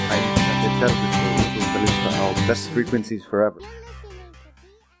Vi lyssnar av Best Frequencies Forever.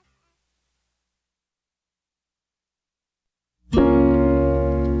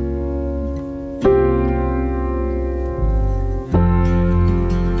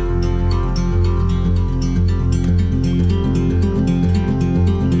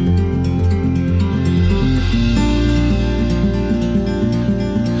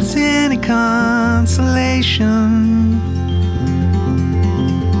 Consolation,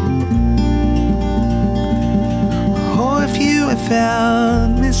 or if you have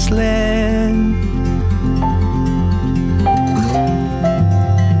felt misled,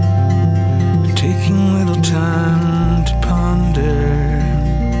 taking little time to ponder,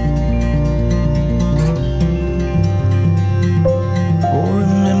 or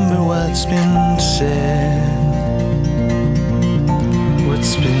remember what's been said,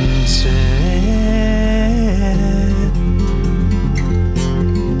 what's been said.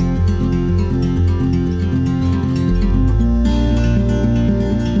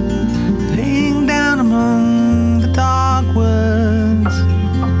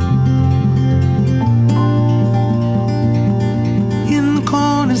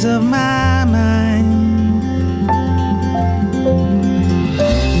 Of my mind,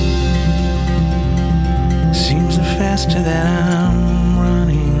 seems the faster that I'm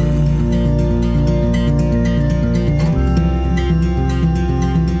running,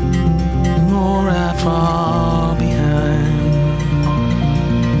 the more I fall behind,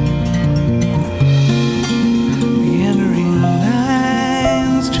 meandering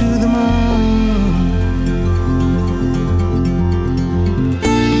lines to the moon.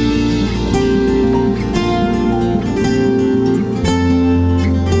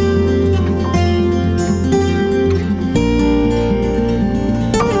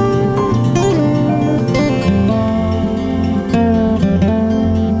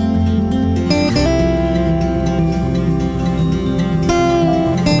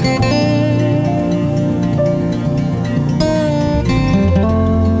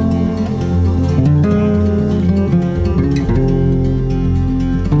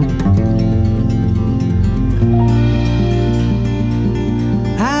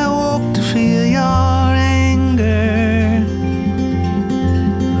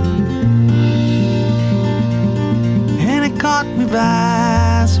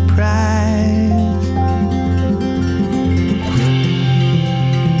 By surprise,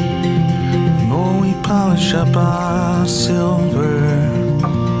 the more we polish up our silver,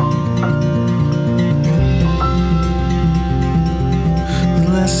 the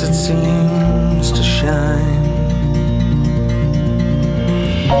less it seems to shine.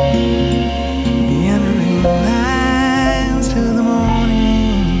 Meandering lines to the morning,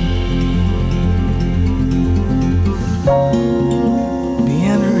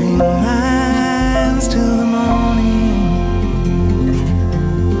 lines till the morning.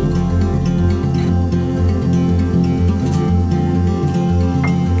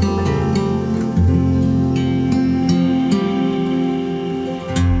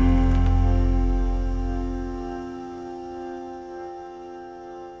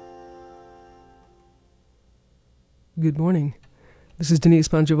 Good morning. This is Denise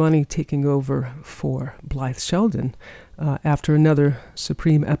Bongiovanni taking over for Blythe Sheldon after another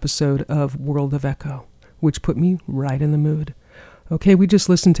supreme episode of World of Echo, which put me right in the mood. Okay, we just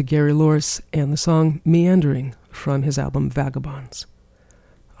listened to Gary Louris and the song Meandering from his album Vagabonds.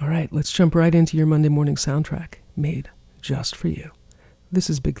 All right, let's jump right into your Monday morning soundtrack, made just for you. This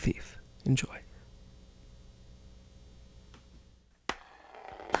is Big Thief. Enjoy.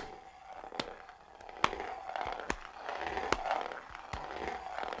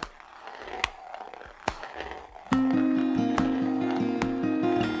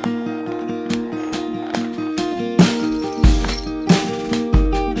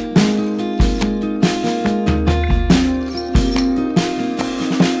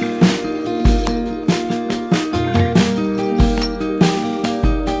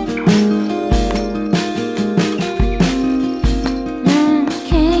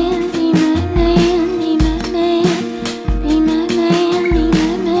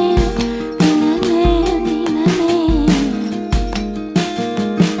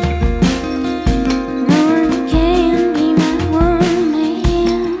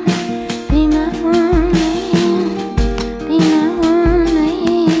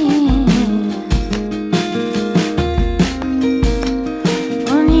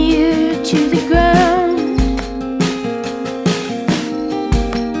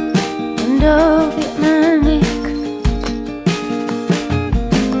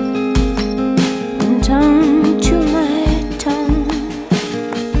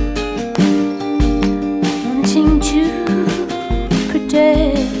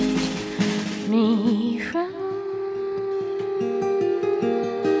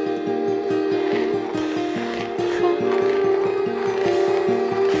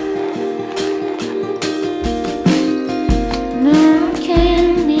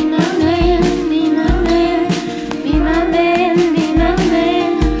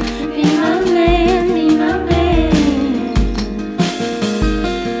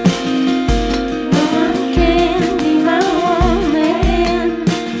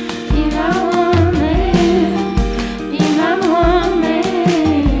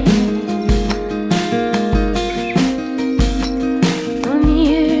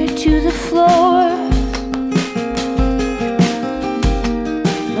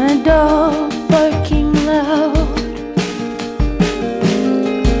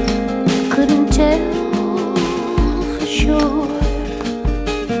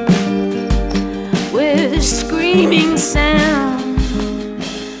 screaming sound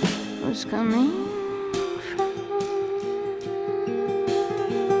was coming from.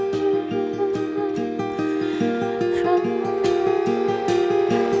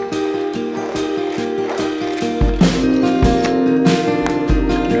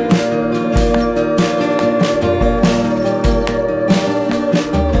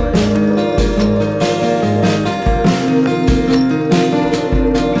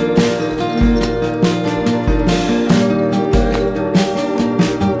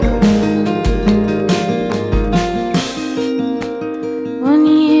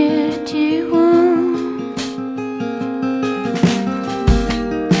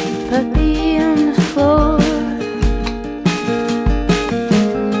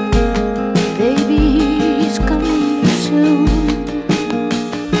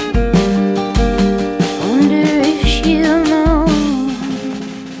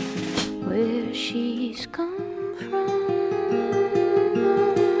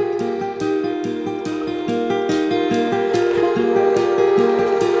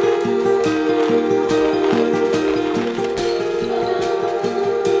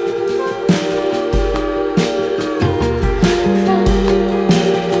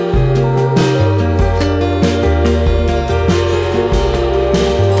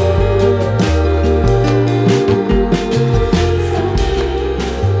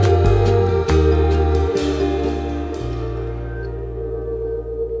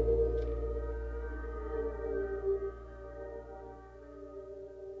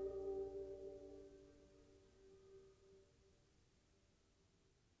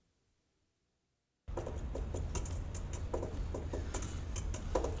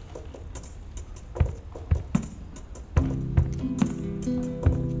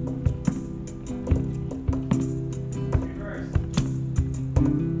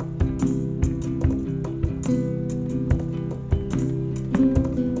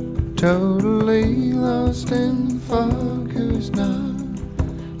 Totally lost in the focus now.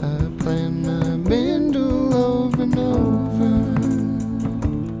 I plan my bindle over and over.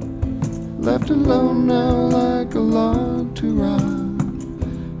 Left alone now like a log to rot.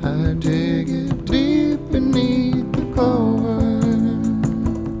 I dig it deep beneath the clover.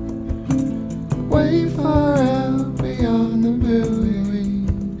 Way far out beyond the building,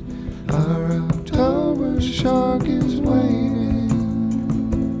 our October shark is waiting.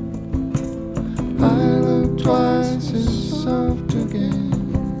 I look twice as soft again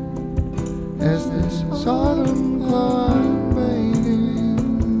as this autumn claw I'm baiting.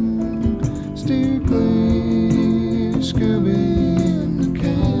 Steer clear, Scooby in the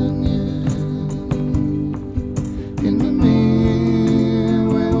canyon, in the mirror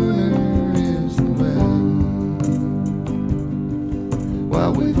where winter is the way.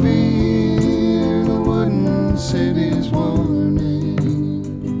 While we fear the wooden city's warning,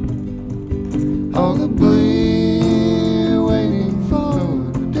 all the bleed waiting for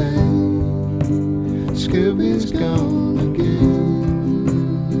the day. Scooby's gone again.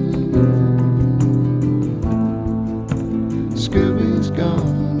 Scooby's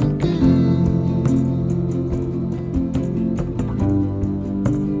gone again.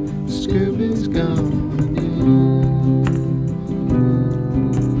 Scooby's gone again.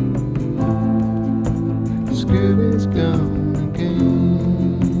 Scooby's gone again.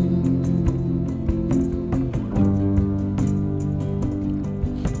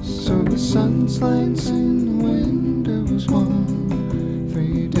 So the sun slants in the windows warm.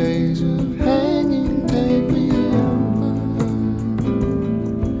 3 days of hanging take me over.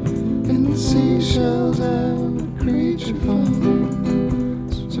 And the seashells have a creature form,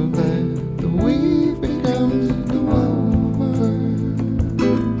 so that the weave becomes the woven.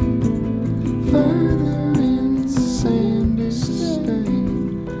 Further in the sandy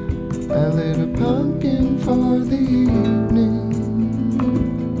stain, I lit a pumpkin for the evening.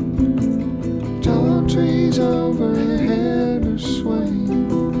 Tall trees overhead are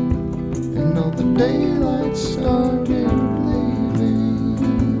swaying, and all the daylight started leaving.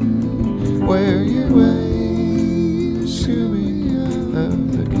 Where you wait, Scooby of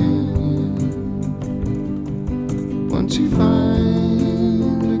the canyon. Once you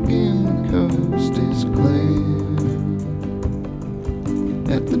find again the coast is clear.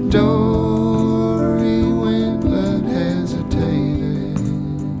 At the door he went but hesitated.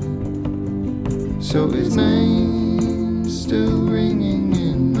 So his name's still ringing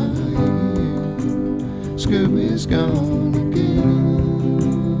in my ear. Scooby's gone again.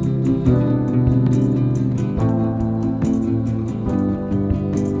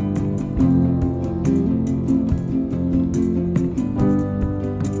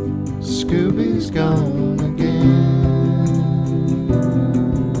 Scooby's gone again.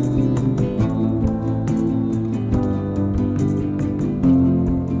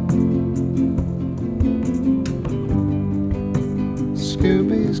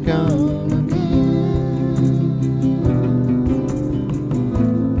 Scooby's gone again.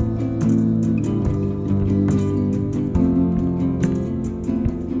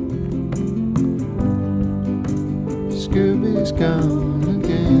 Scooby's gone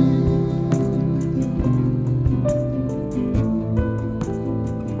again.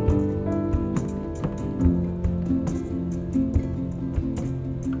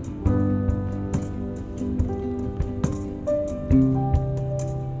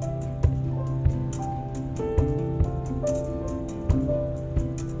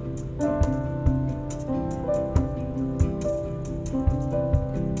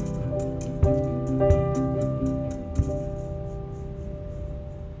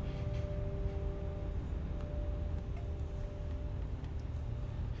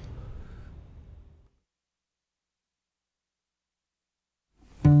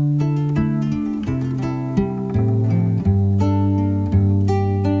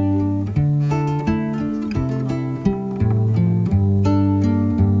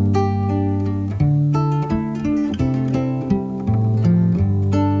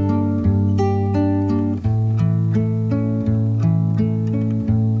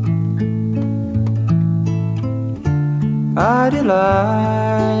 I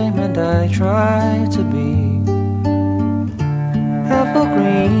delight and I try to be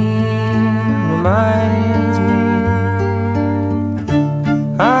evergreen, reminds me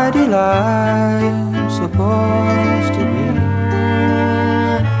I delight, I'm supposed to be.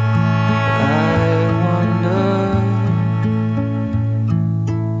 I wonder,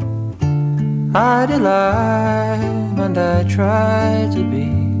 I delight and I try to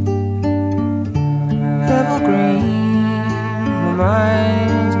be evergreen,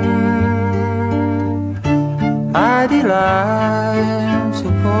 reminds me I delight, I'm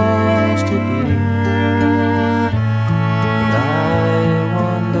supposed to be. But I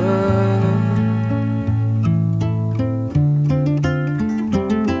wonder,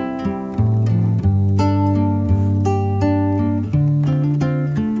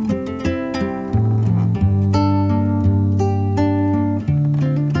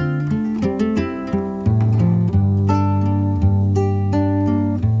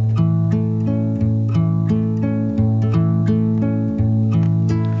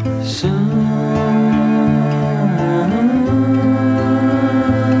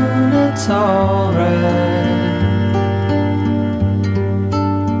 it's alright.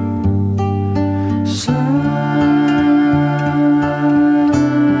 Soon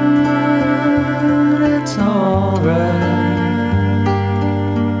it's alright.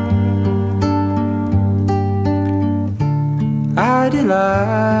 I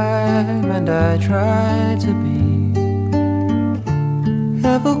delight and I try to be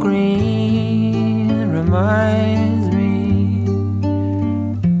evergreen, reminds me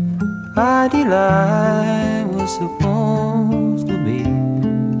I delight was supposed to be.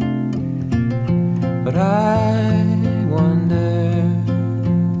 But I wonder,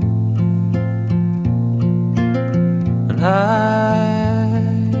 and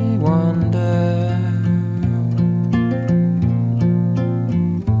I wonder,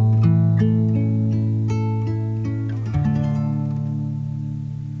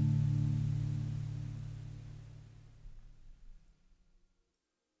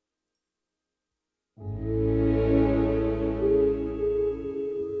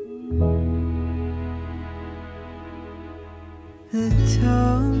 the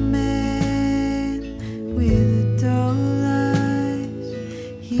tall man with the dull eyes,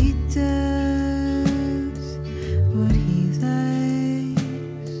 he does what he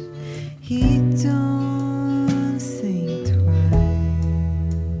likes. He don't think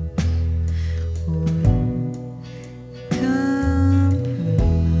twice or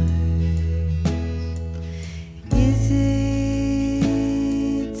compromise. Is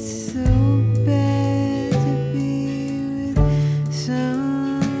it so bad to be with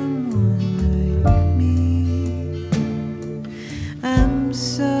someone like me? I'm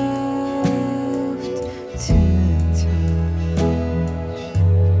soft to the touch.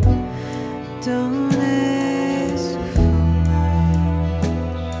 Don't ask for much.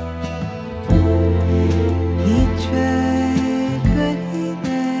 He tried, but he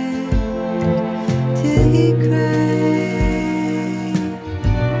laughed till he cried.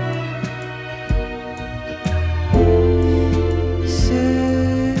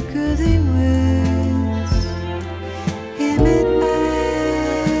 Circling words, him and I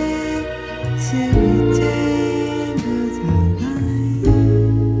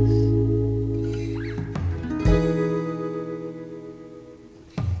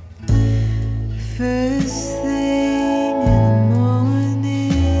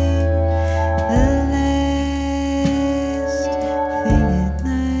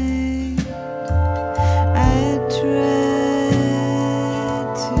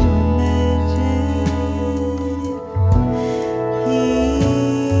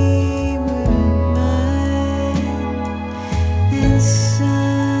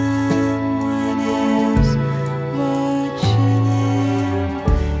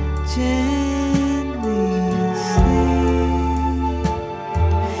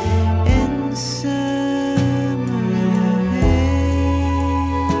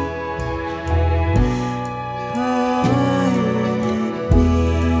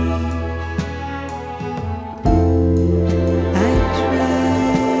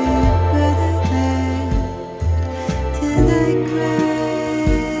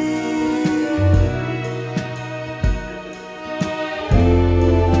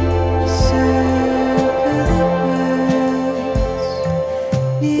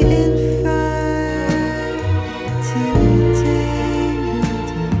beating fire to tangled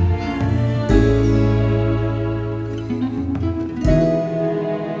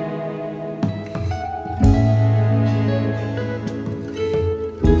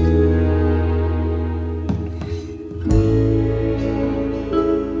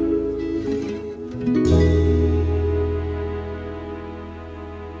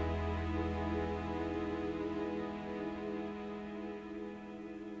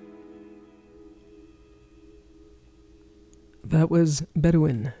That was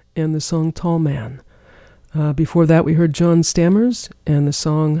Bedouin and the song Tall Man. Before that, we heard John Stammers and the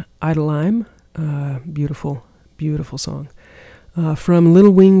song Idleime. Beautiful, beautiful song. From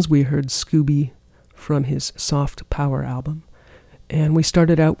Little Wings, we heard Scooby from his Soft Power album. And we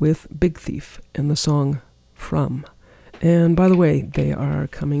started out with Big Thief and the song From. And by the way, they are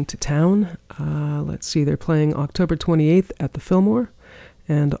coming to town. Let's see, they're playing October 28th at the Fillmore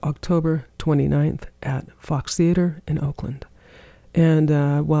and October 29th at Fox Theater in Oakland. And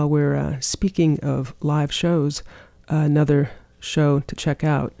while we're speaking of live shows, another show to check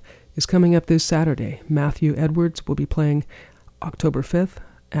out is coming up this Saturday. Matthew Edwards will be playing October 5th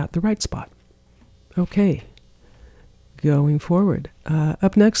at the Right Spot. Okay, going forward.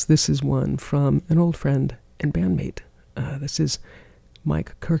 Up next, this is one from an old friend and bandmate. This is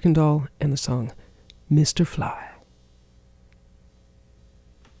Mike Kirkendall and the song Mr. Fly.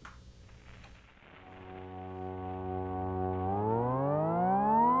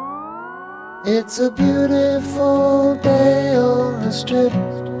 It's a beautiful day on the strip,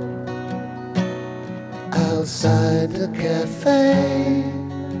 outside the cafe.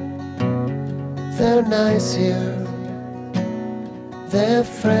 They're nice here, they're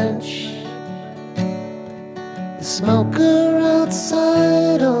French. The smoker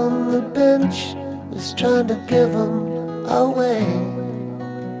outside on the bench is trying to give 'em away.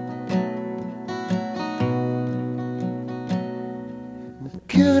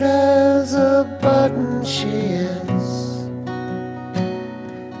 Cute as a button she is,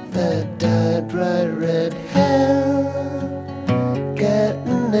 that dyed bright red hair,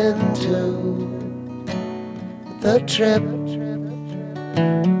 getting into the trip.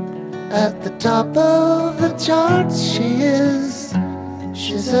 At the top of the charts she is,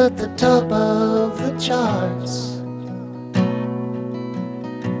 she's at the top of the charts.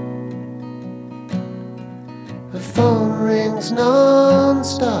 Her phone rings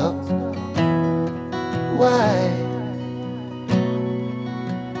non-stop. Why?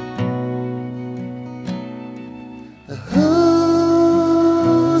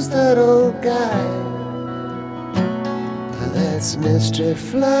 Who's that old guy? That's Mr.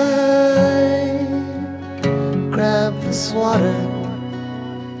 Fly. Grab the swatter,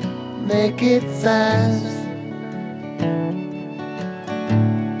 make it fast.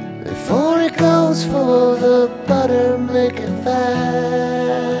 Before it goes for the butter, make it fast.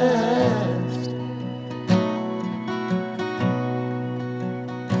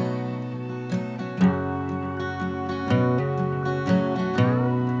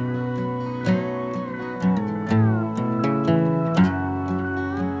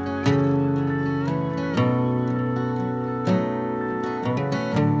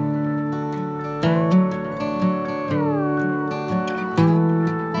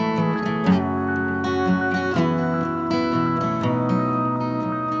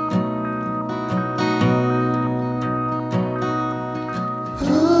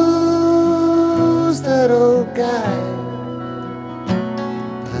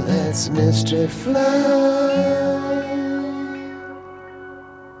 That's Mr. Fly.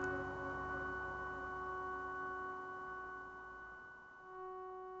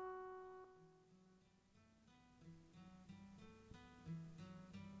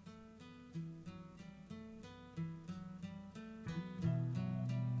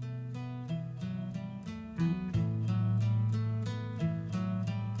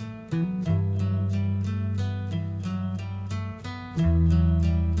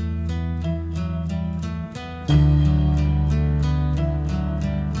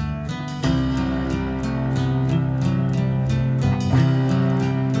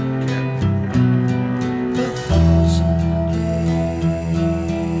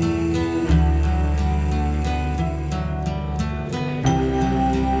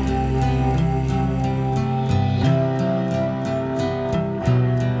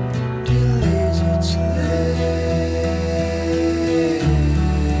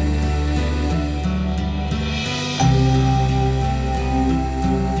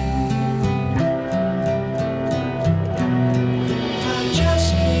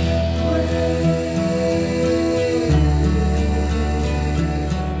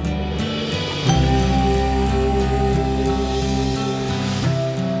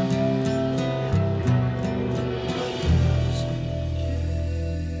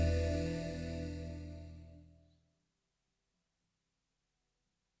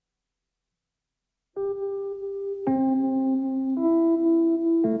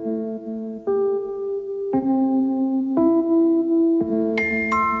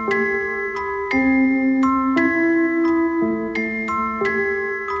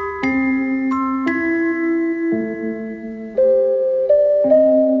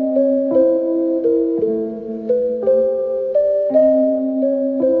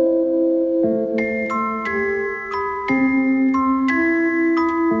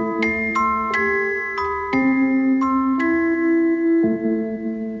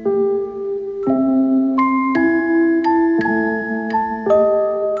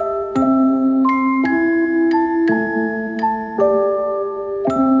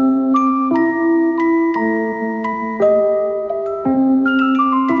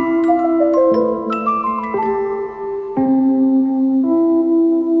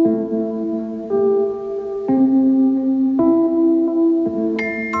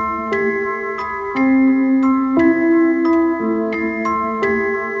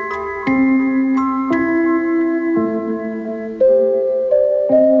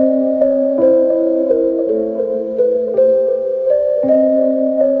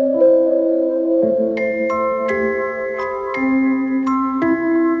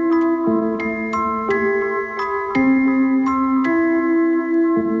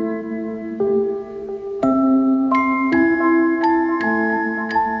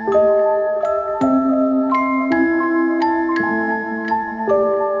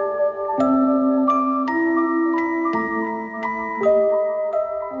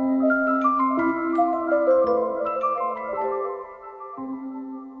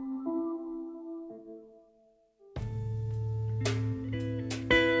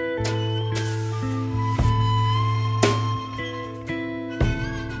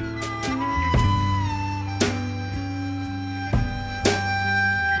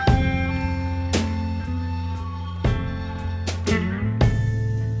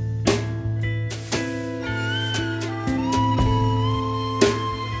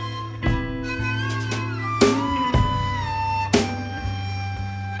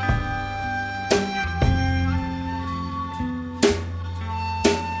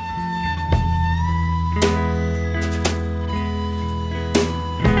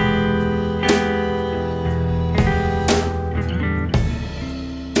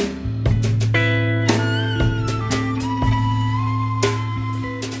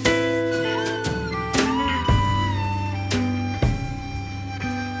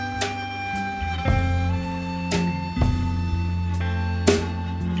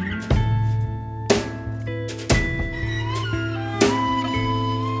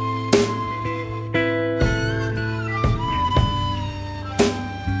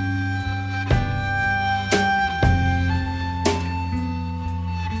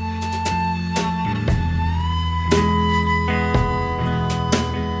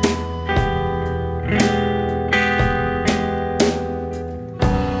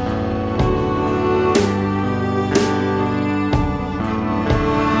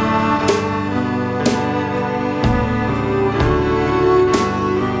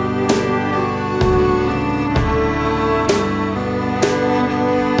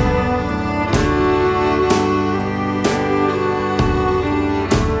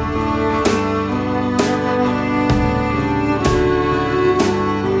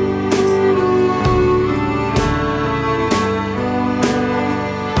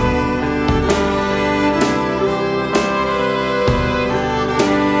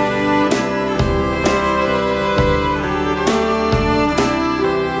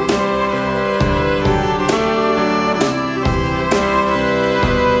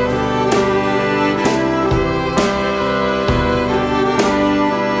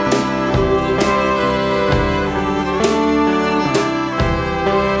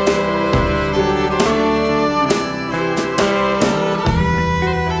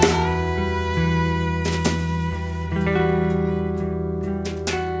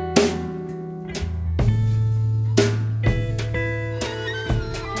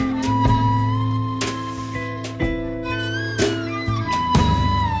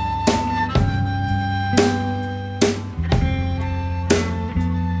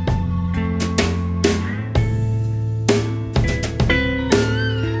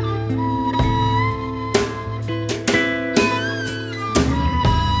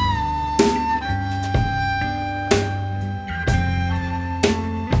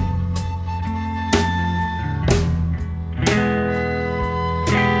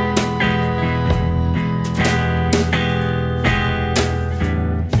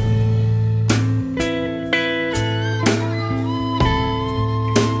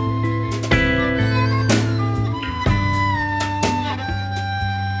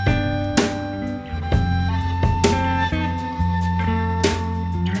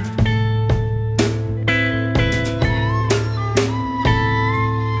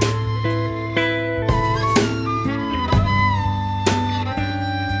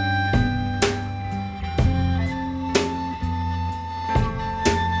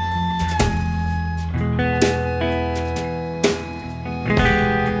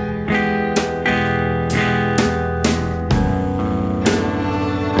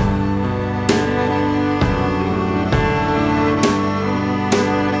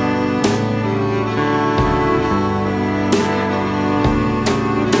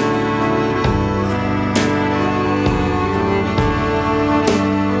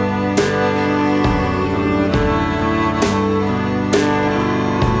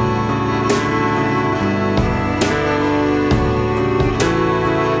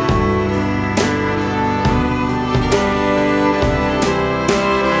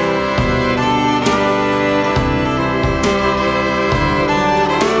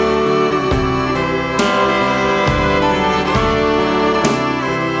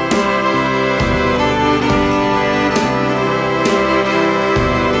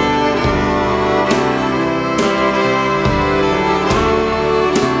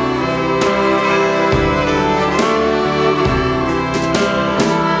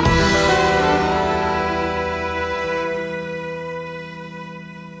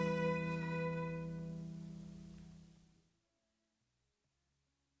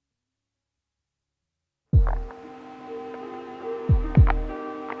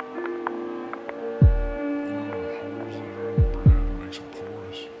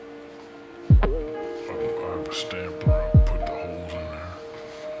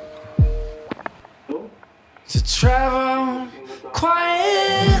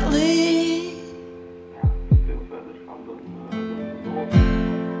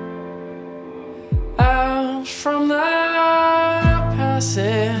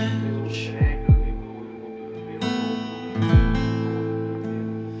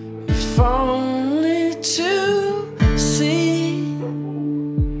 only to see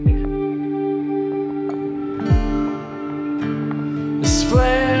the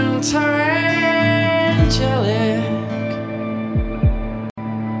splinter angelic.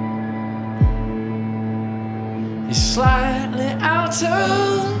 He's slightly out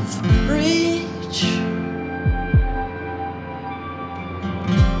of reach.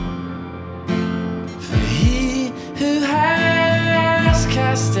 For he who has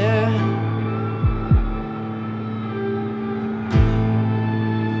cast it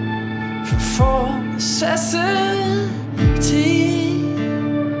for necessity,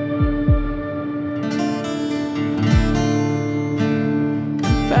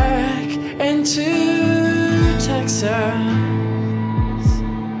 back into Texas.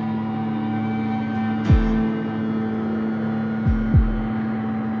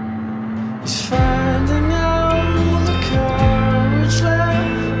 He's finding all the courage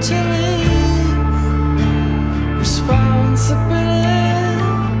left to leave responsibility.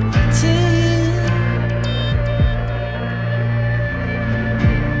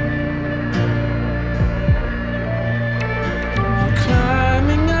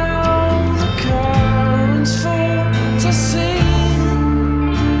 Climbing all the currents for to see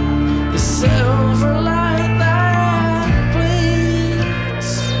the silver light that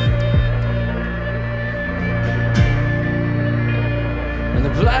bleeds, and the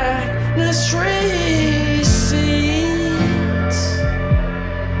blackness recedes.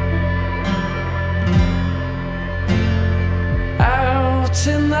 Out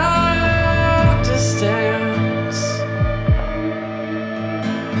in the distance,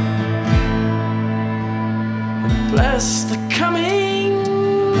 bless the coming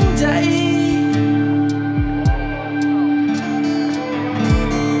day.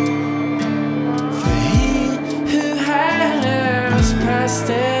 For he who has passed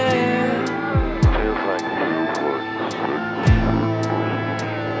it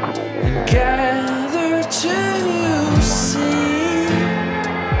and gathered to see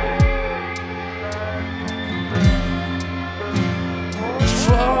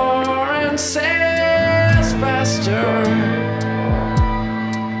Florence's bastard.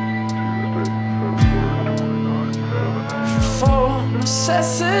 For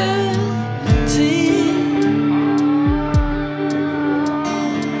necessity,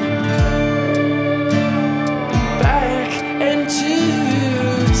 back into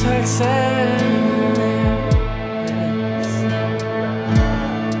Texas.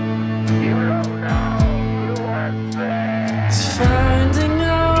 He's finding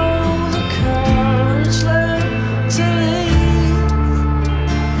all the courage left to leave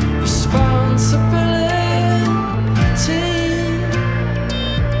responsibility.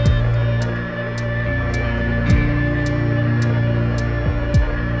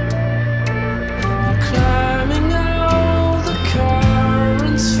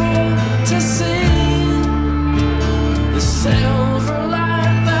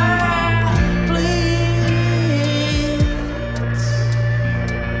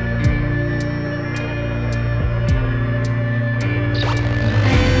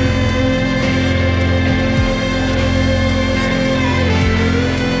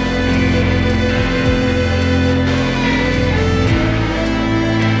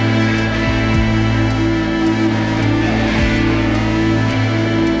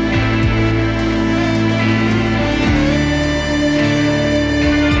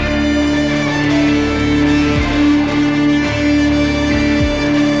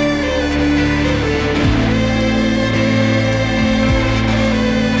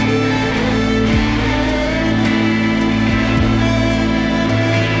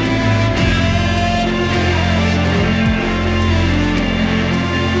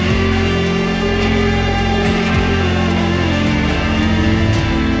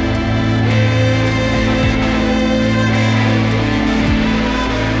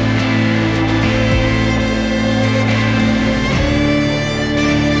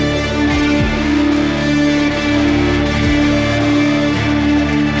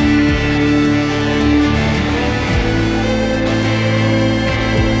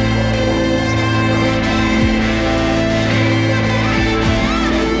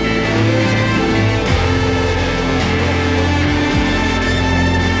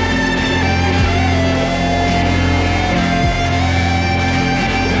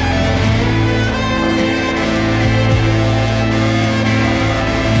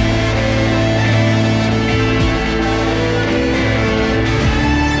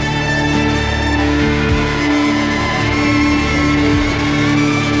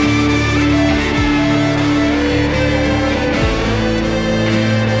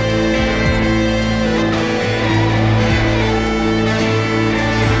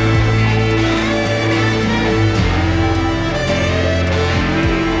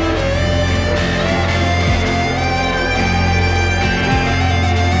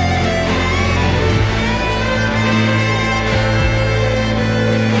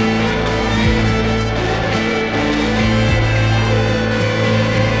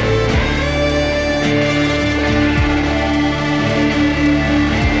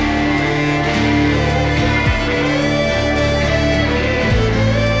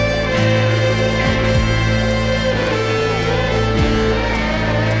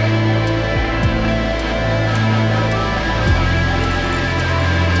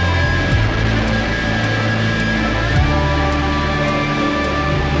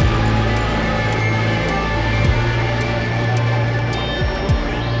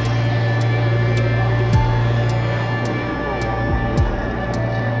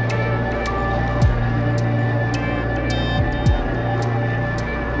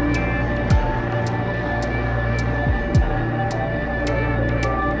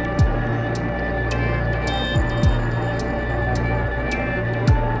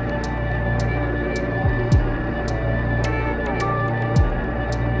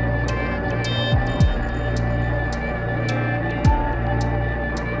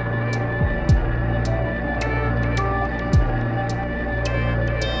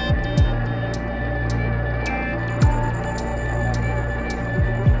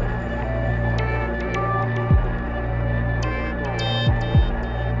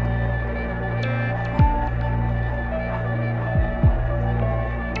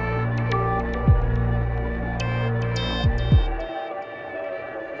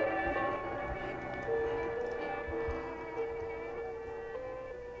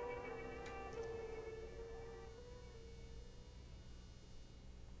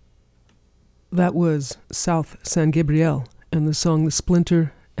 That was South San Gabriel and the song The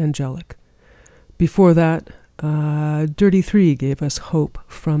Splinter Angelic. Before that, Dirty Three gave us Hope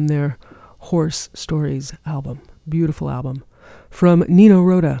from their Horse Stories album. Beautiful album. From Nino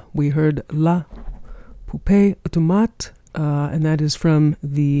Rota, we heard La Poupée Automate, and that is from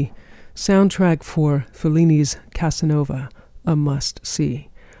the soundtrack for Fellini's Casanova, a must-see.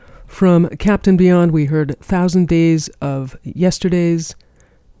 From Captain Beyond, we heard 1,000 Days of Yesterdays,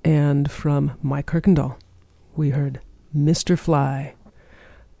 and from Mike Kirkendall, we heard Mr. Fly.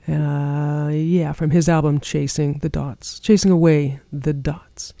 From his album Chasing Away the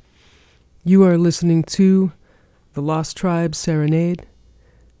Dots. You are listening to The Lost Tribes Serenade.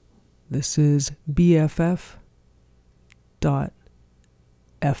 This is BFF.FM.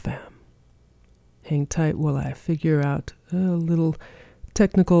 Hang tight while I figure out a little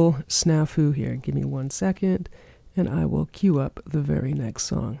technical snafu here. Give me 1 second, and I will cue up the very next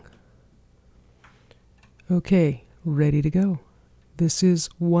song. Okay, ready to go. This is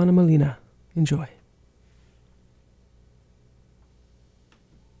Juana Molina. Enjoy.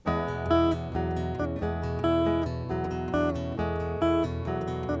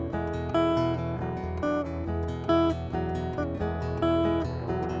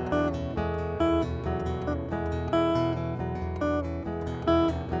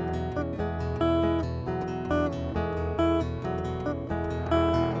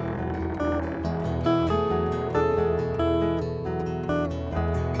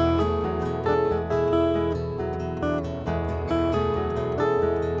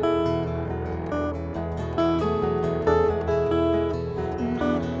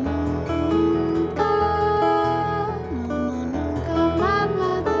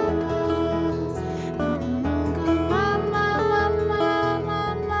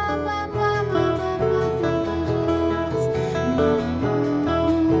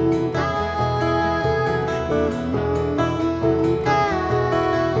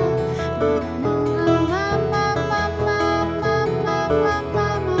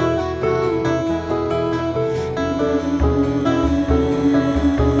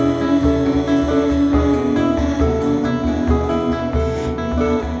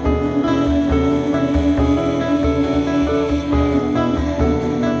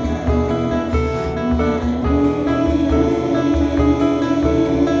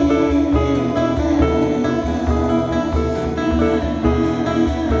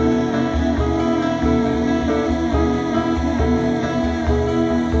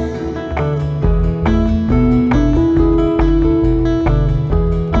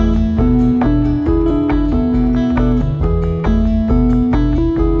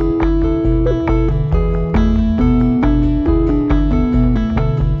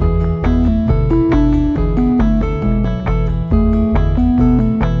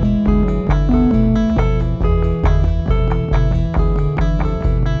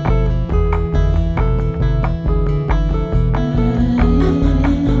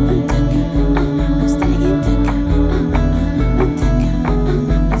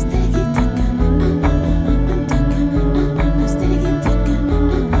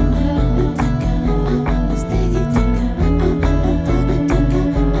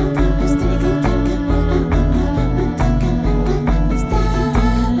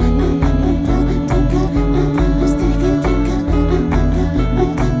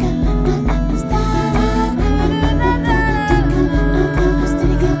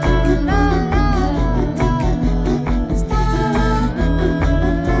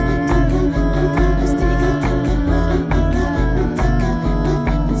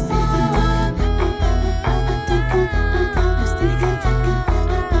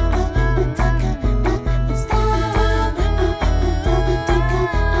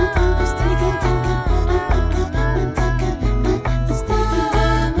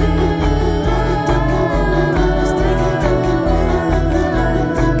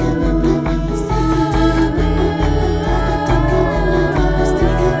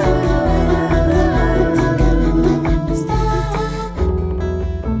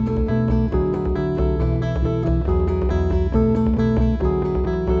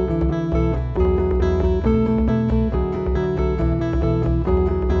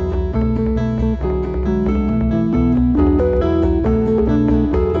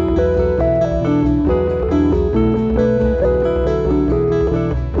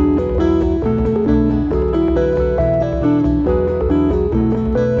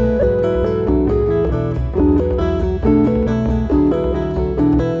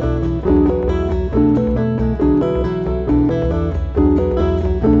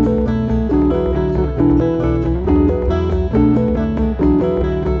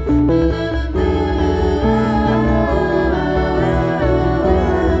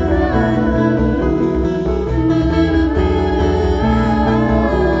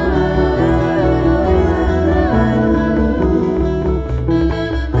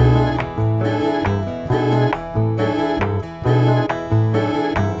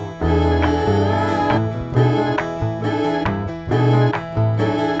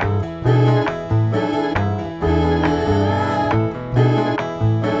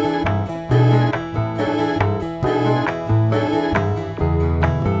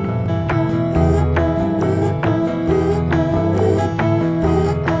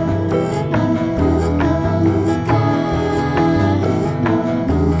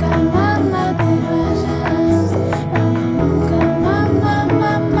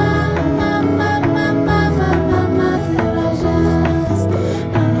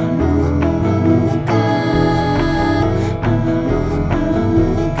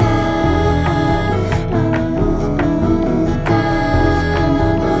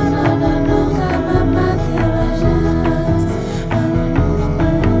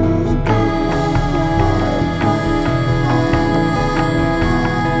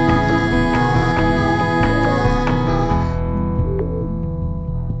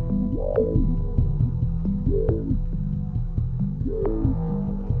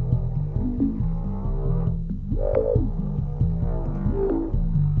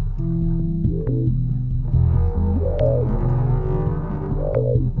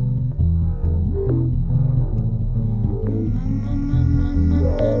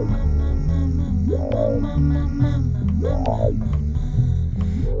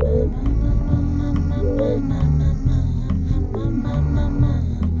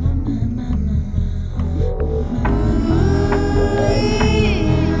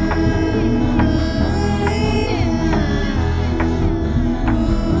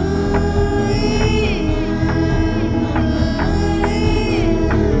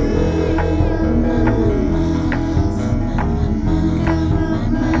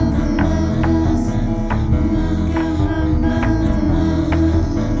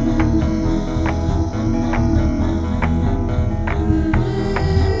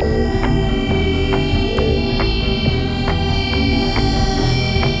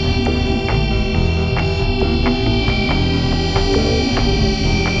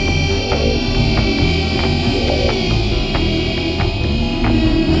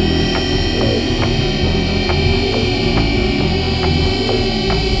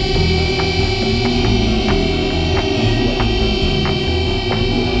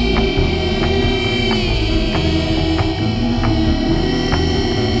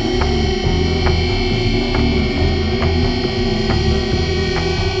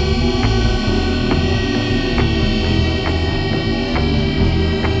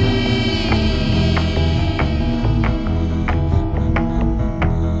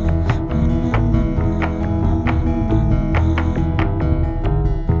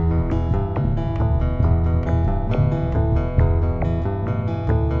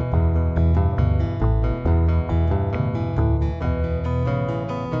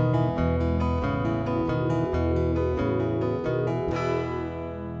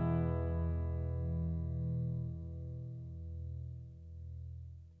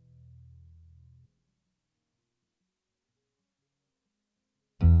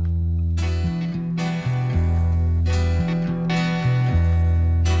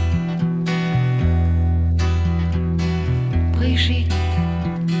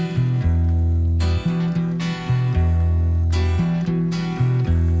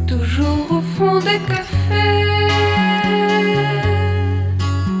 des cafés.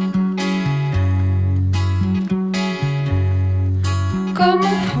 Comme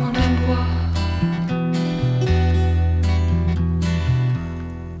au fond d'un bois.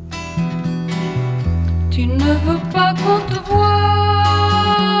 Tu ne veux pas qu'on te voie.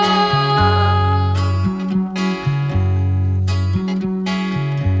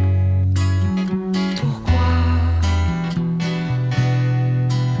 Pourquoi?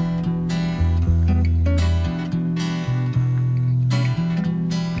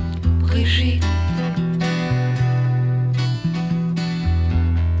 Brigitte.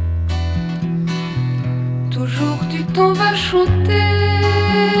 Toujours tu t'en vas chanter.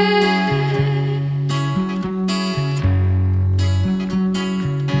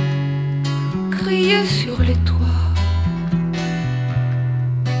 Crier sur les toits.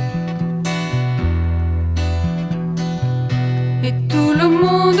 Et tout le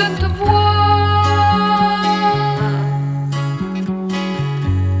monde te voit.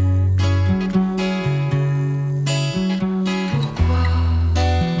 Pourquoi?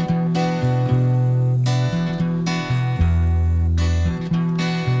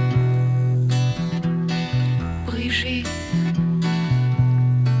 Brigitte.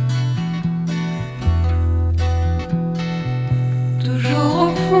 Toujours au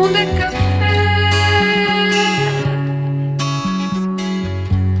fond des cafés.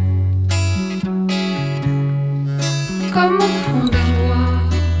 Comme au fond des bois.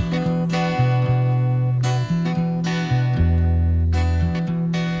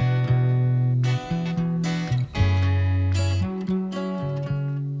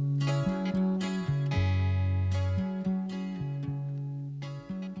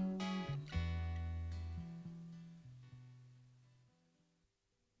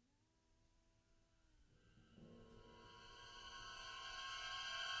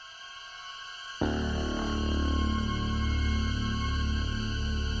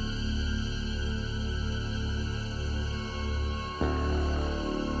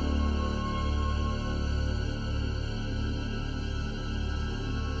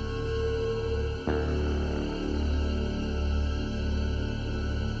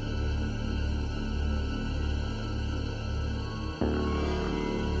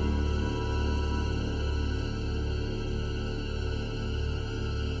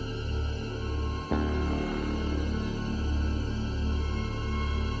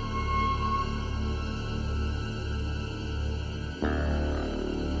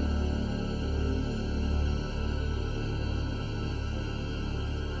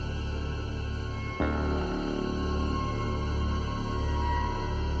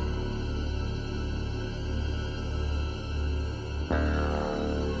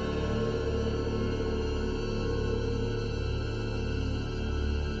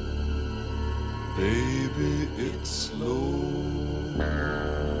 Baby, it's slow.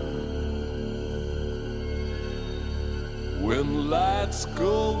 When lights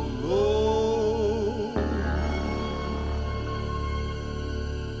go low,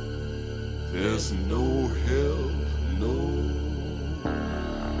 there's no help, no.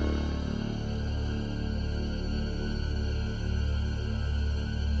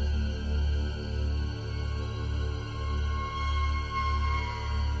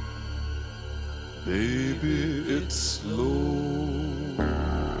 Baby, it's slow.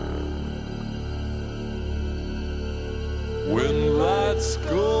 When lights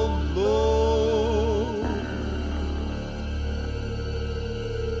go low,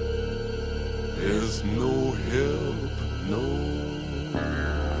 there's no help, no.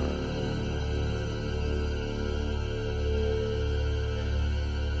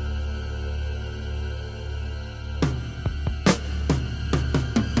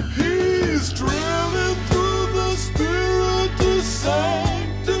 He's drilling through the Spiritus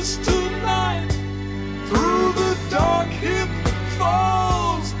Sanctus tonight, through the dark hip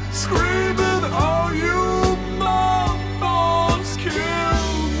falls, screaming, "Oh, you mammals, kill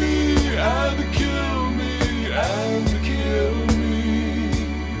me and kill me and kill me."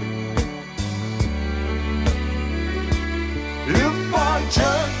 If I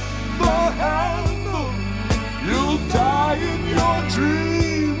check the handle, you'll die in your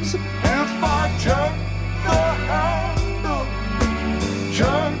dreams. If I check the handle,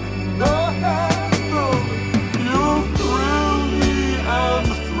 check the handle, you'll thrill me and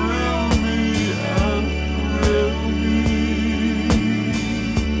thrill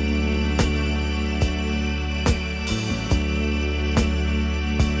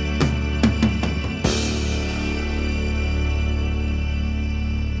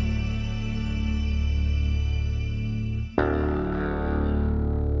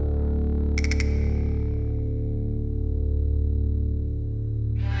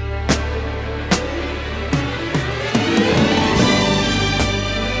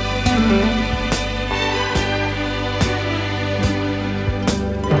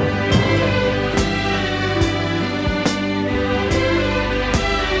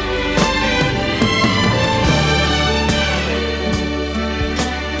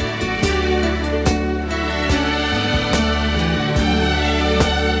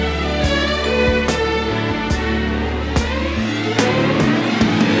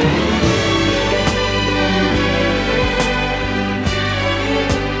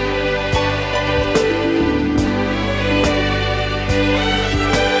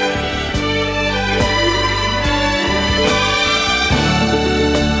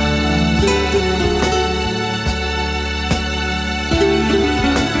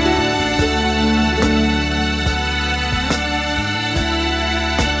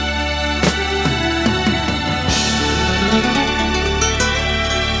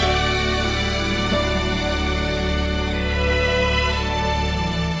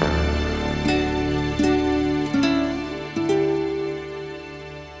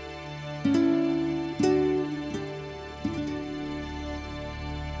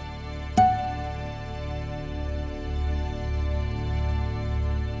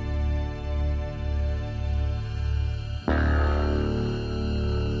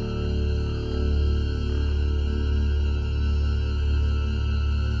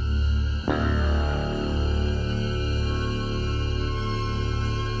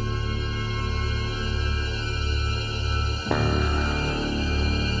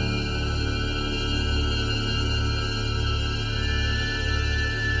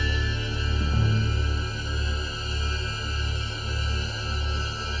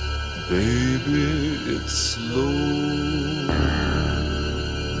Baby, it's slow.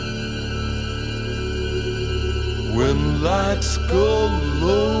 When lights go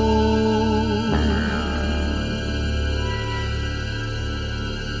low,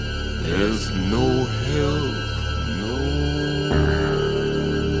 there's no help, no.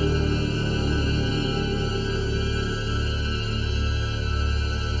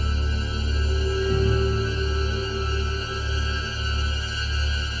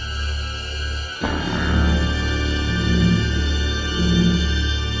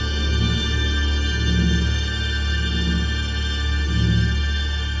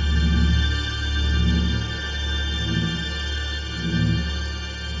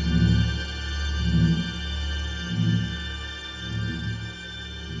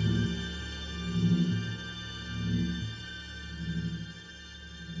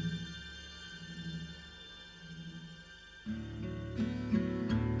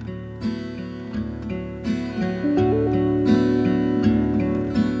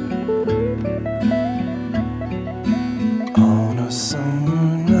 On a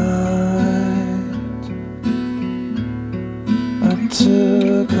summer night, I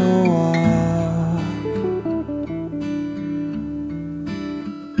took a walk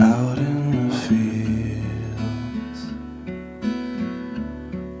out in the fields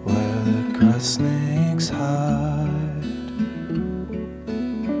where the grass snakes hide.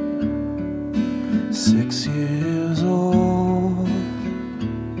 6 years old,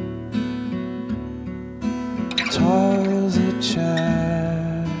 tall as a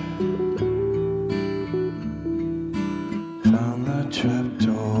chair, found the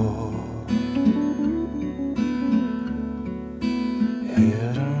trapdoor,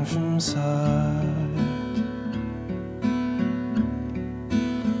 hidden from sight,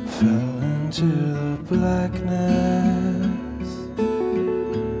 fell into the blackness,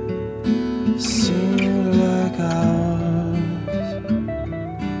 seemed like ours.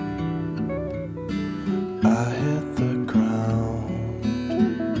 I hit the ground,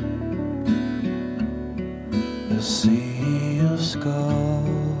 a sea of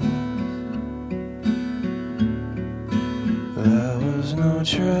skulls. There was no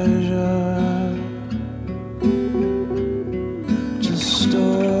treasure, just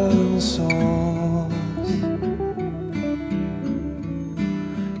stolen souls,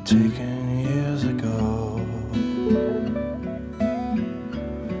 taken years ago,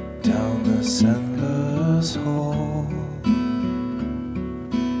 down this endless hole.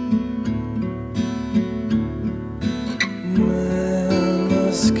 Man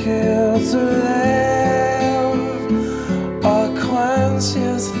must kill to live or quench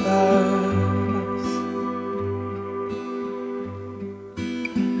his thirst.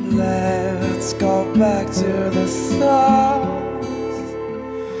 Let's go back to the source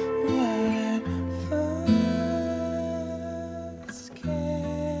where it first came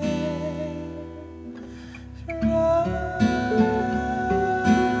from.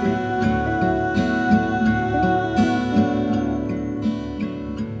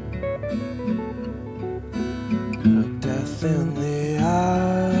 Look death in the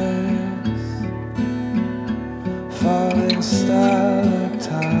eyes, falling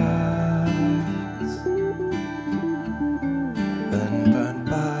stalactites, then burnt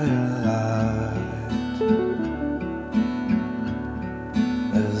by a light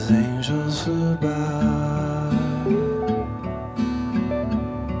as angels flew by.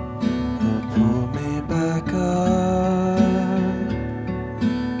 Who pulled me back up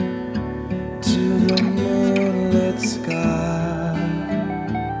to the moonlit sky,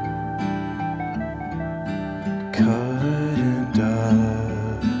 covered in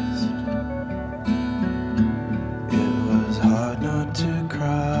dust. It was hard not to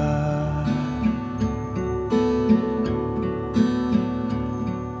cry.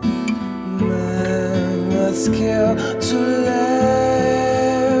 Man must kill to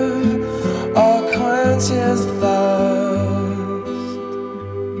live or quench his thirst.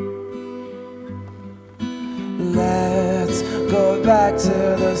 Let's go back to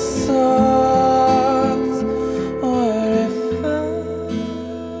the source where it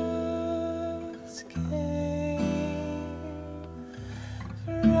first came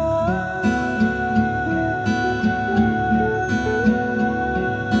from.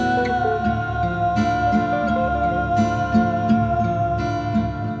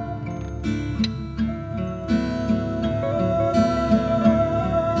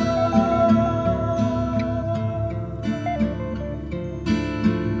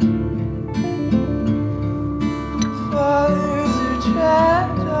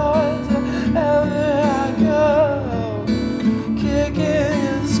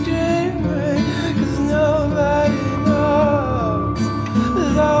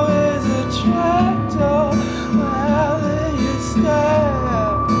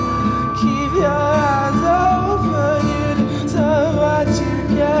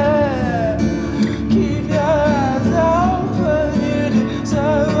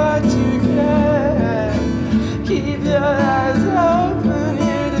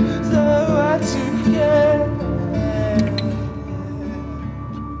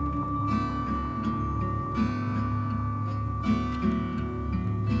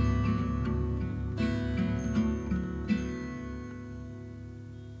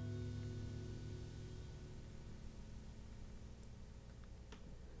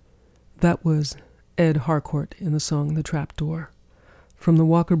 That was Ed Harcourt in the song The Trapdoor. From the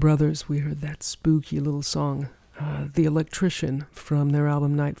Walker Brothers, we heard that spooky little song, The Electrician, from their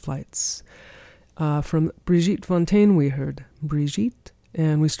album Night Flights. From Brigitte Fontaine, we heard Brigitte,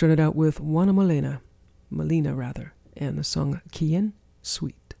 and we started out with Juana Molina, and the song Quien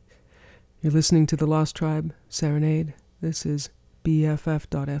Sweet. You're listening to The Lost Tribe Serenade. This is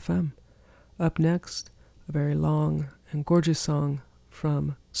BFF.FM. Up next, a very long and gorgeous song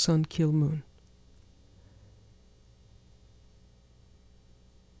from Sun Kil Moon.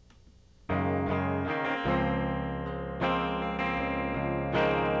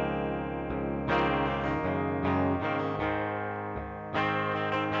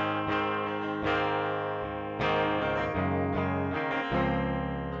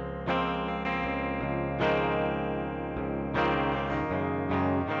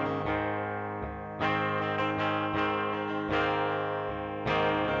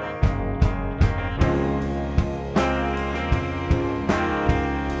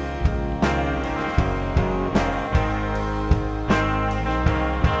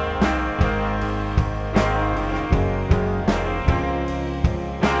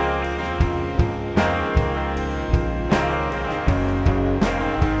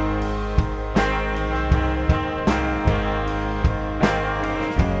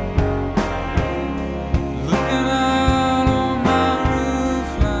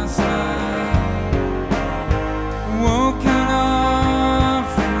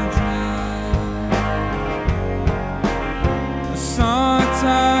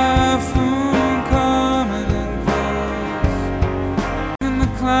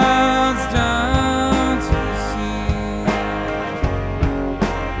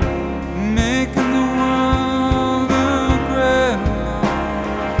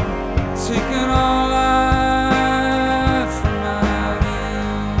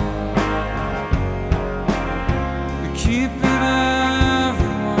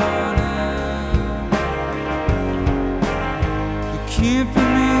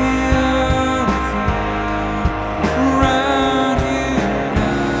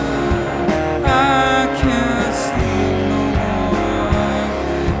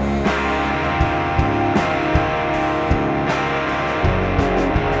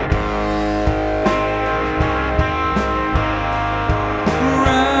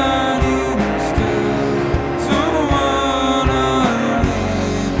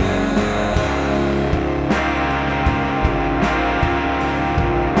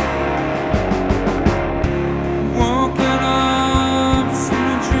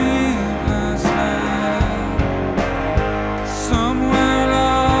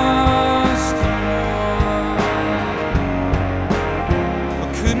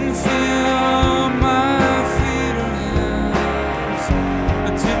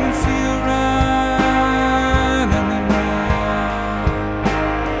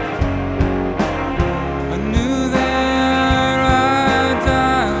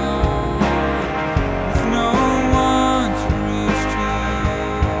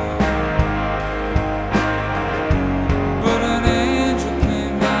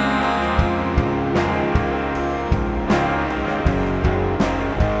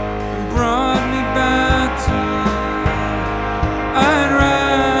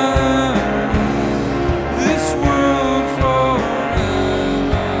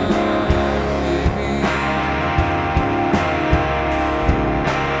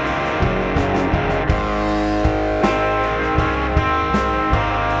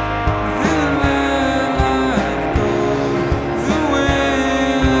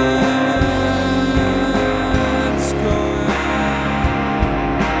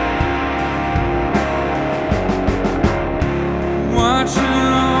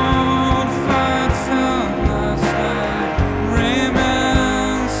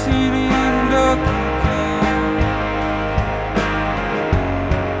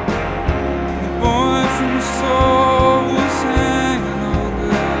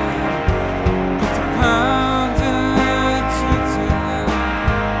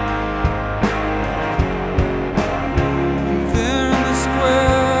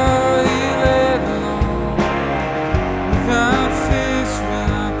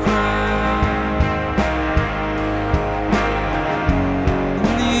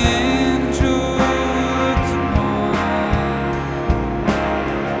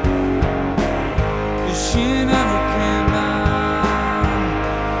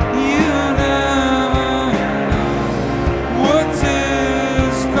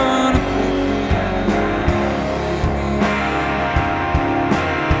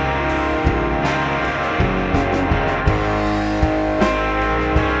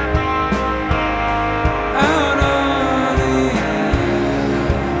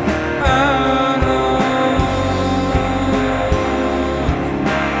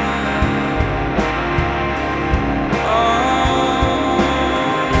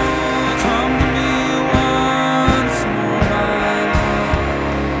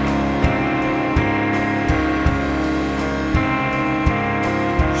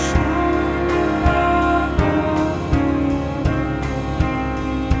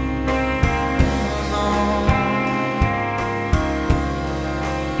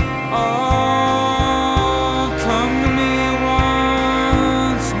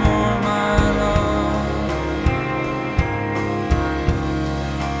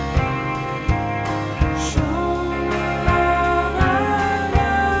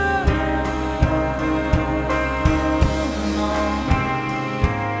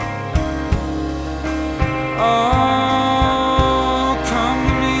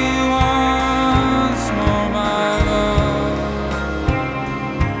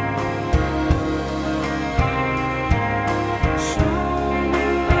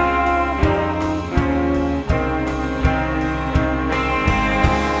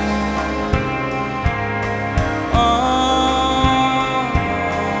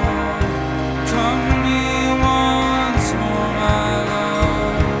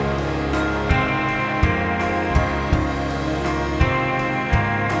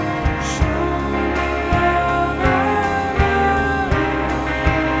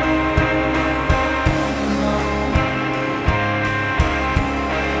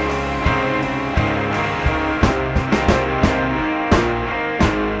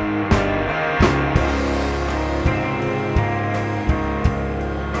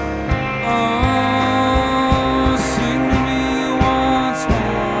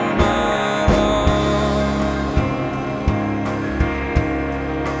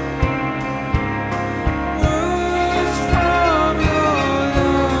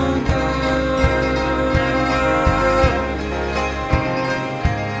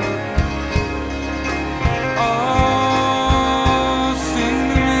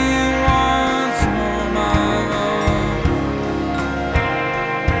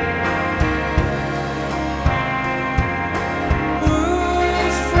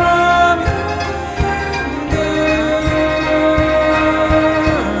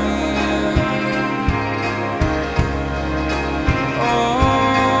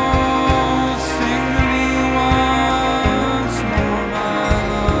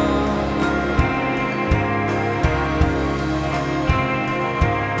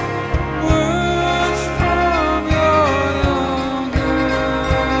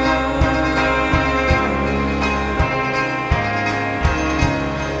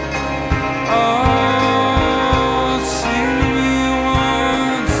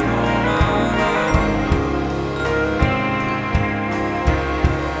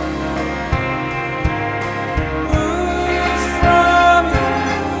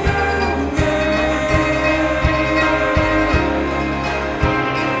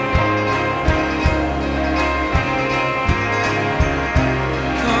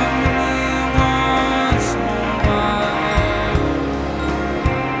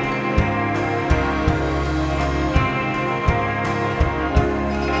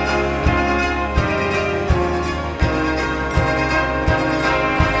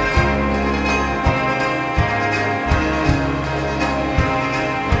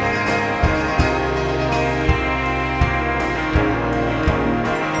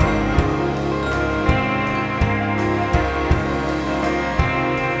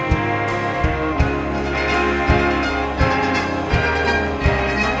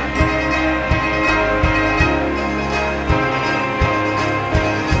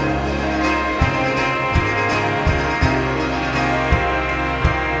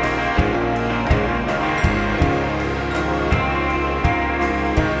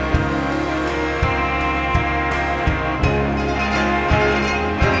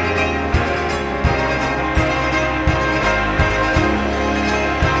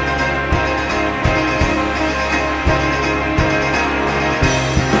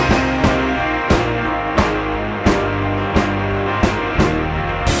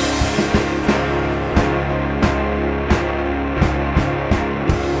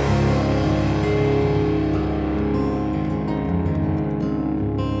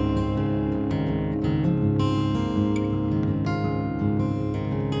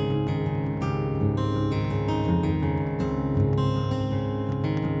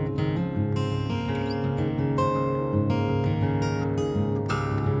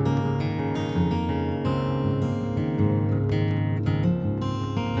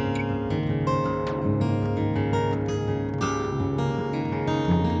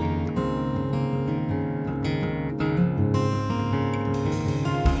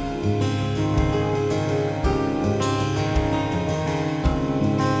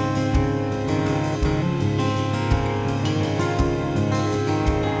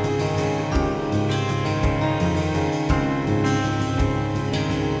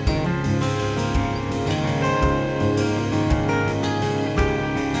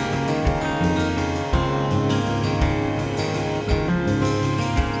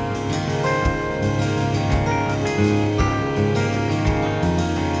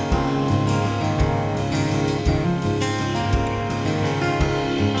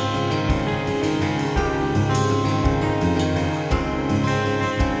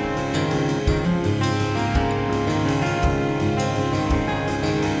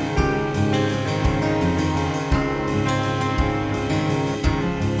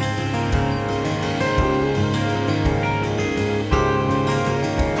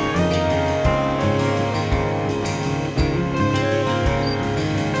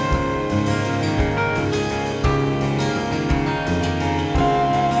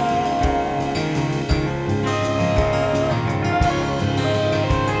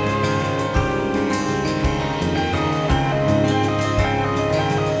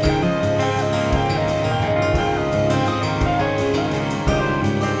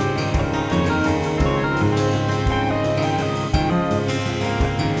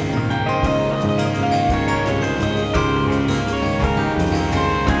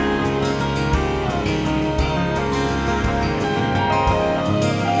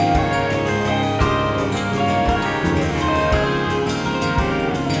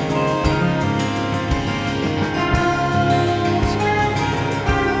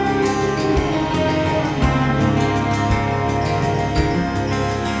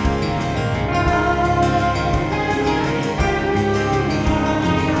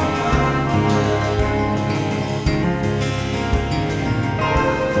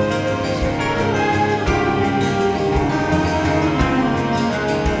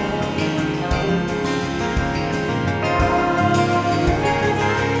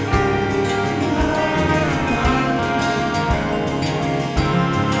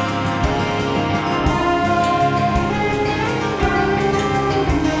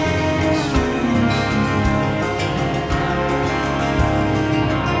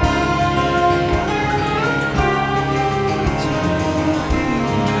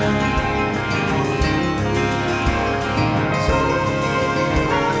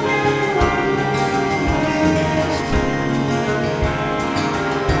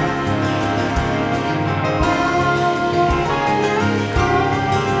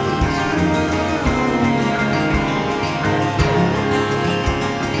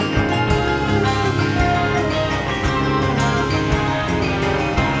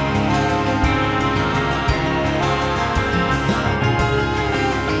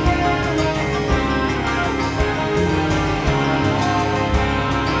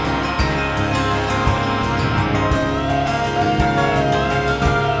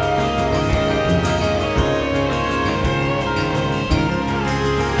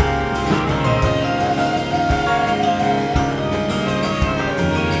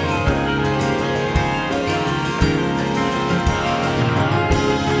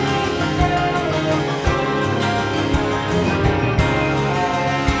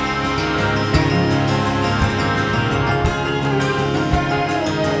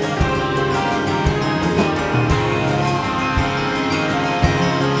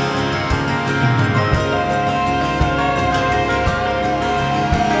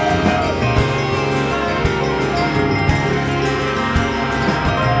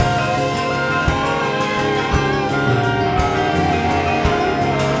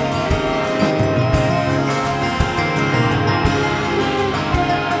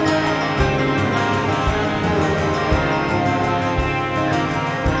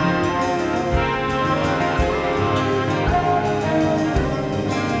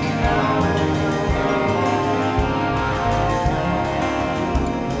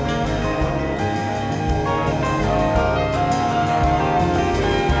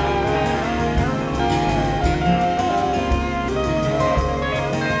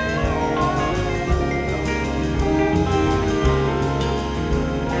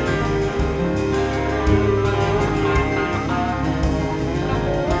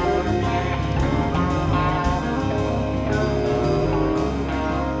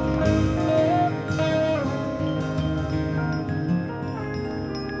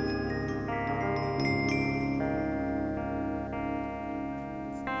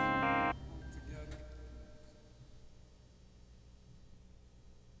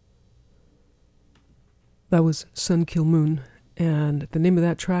 That was Sun Kil Moon, and the name of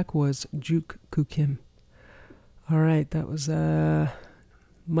that track was Juk Ku Kim. All right, that was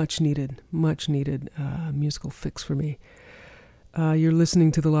much needed musical fix for me. You're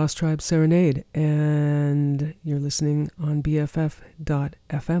listening to the Lost Tribe Serenade, and you're listening on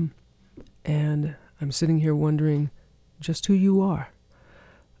BFF.FM. And I'm sitting here wondering just who you are.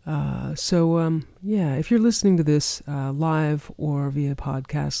 So if you're listening to this live or via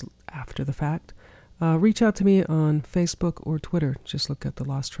podcast after the fact, reach out to me on Facebook or Twitter. Just look at the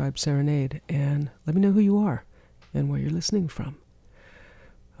Lost Tribe Serenade and let me know who you are and where you're listening from.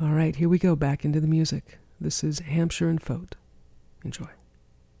 All right, here we go, back into the music. This is Hampshire and Fote. Enjoy.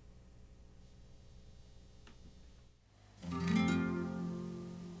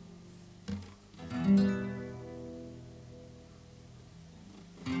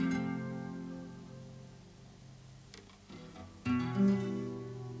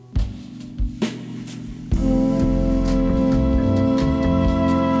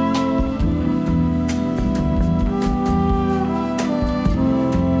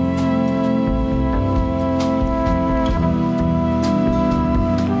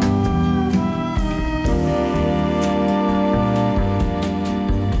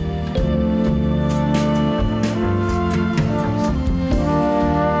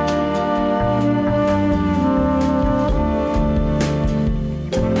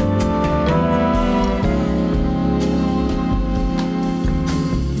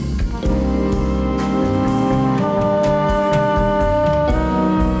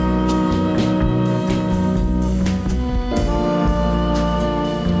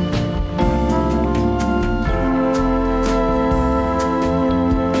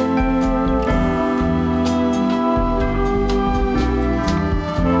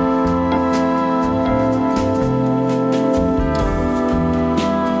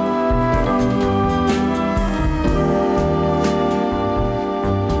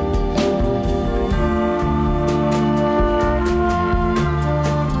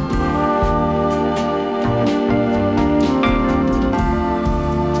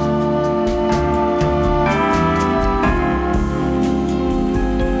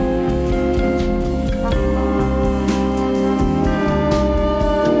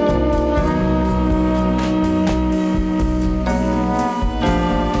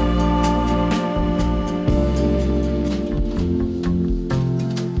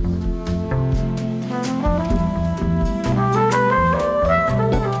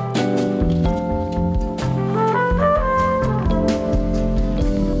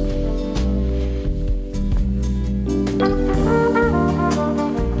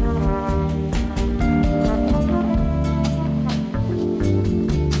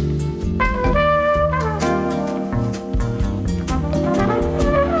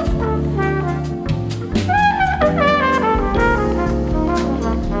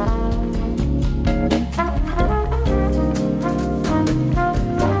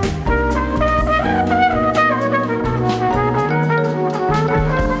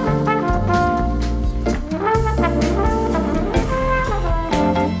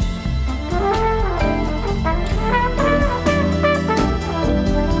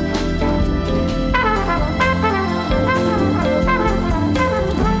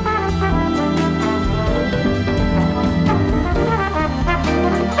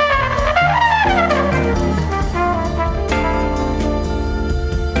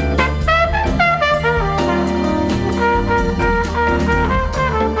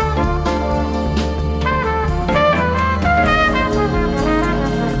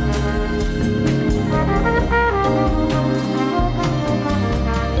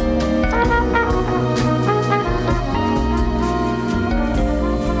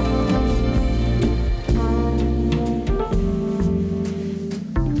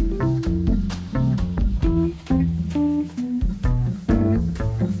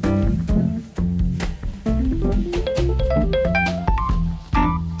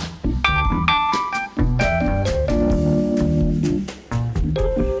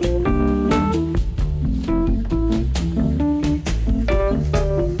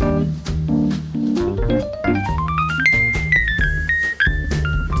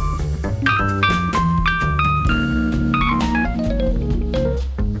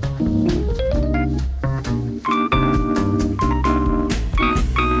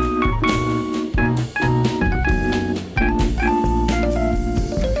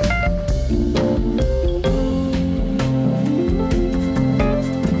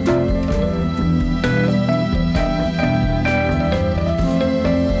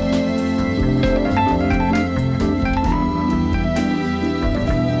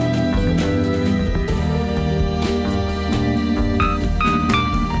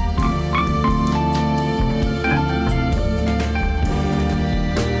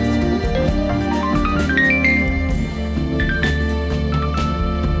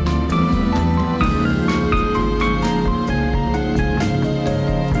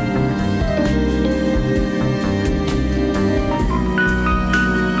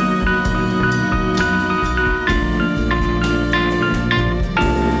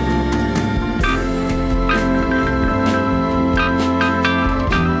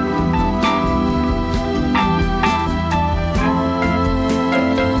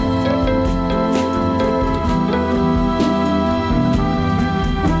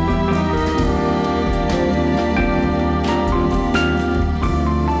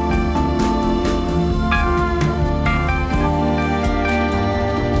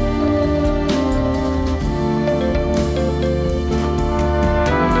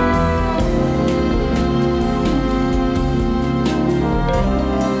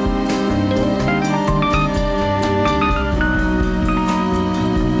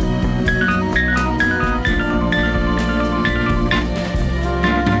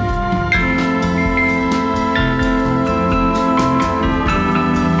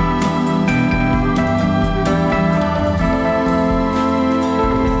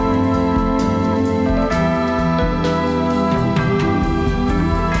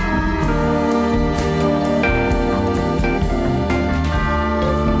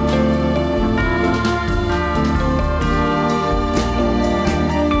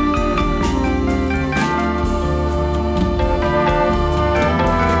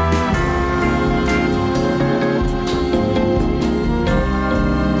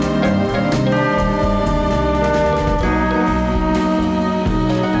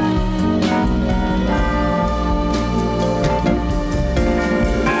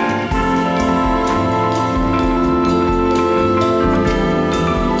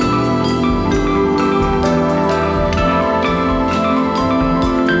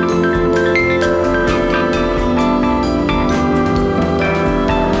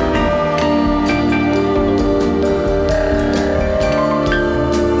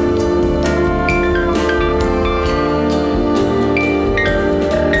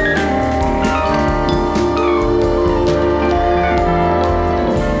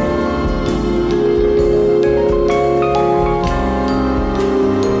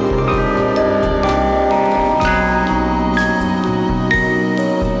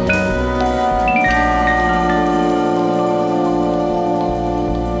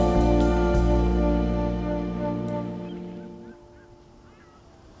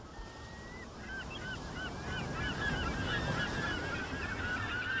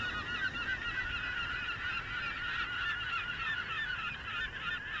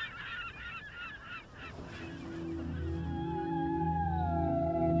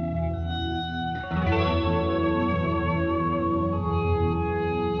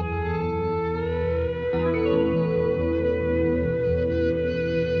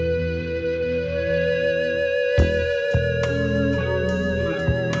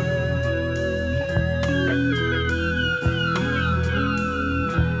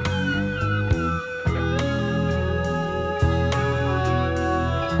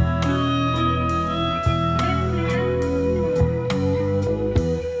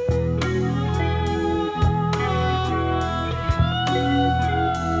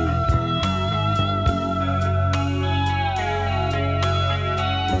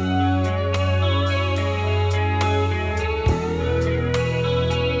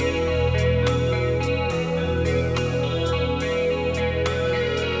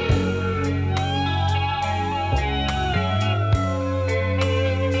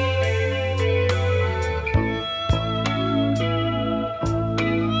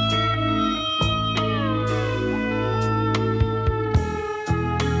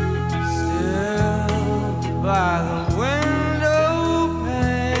 by the window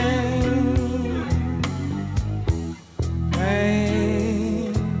pane,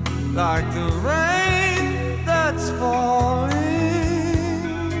 rain like the rain that's falling.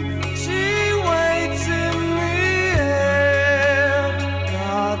 She waits in the air,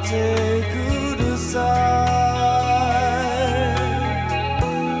 I'll take her to side.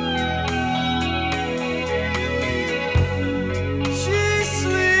 She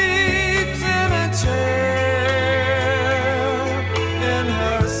sleeps in a chair in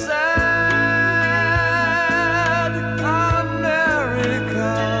her sad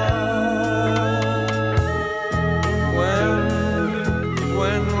America.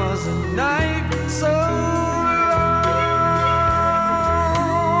 When was a night so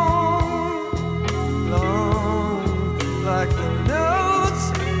long, like the notes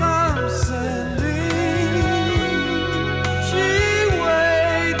I'm sending? She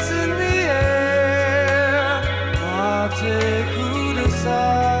waits in the air, I'll take her to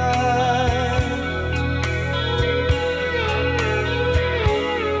side.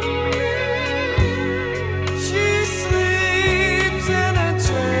 She sleeps in a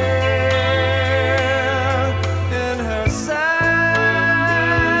chair in her sad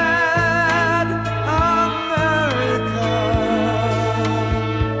America.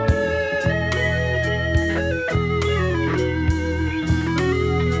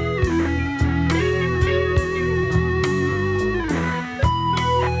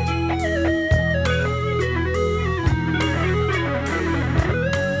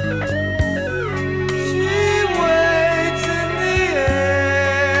 She waits in the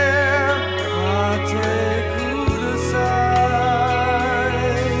air, I'll take her to side.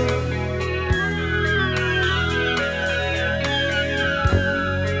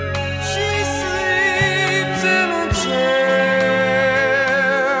 She sleeps in a chair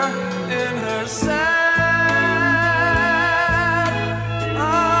in her sad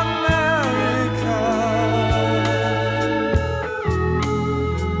America.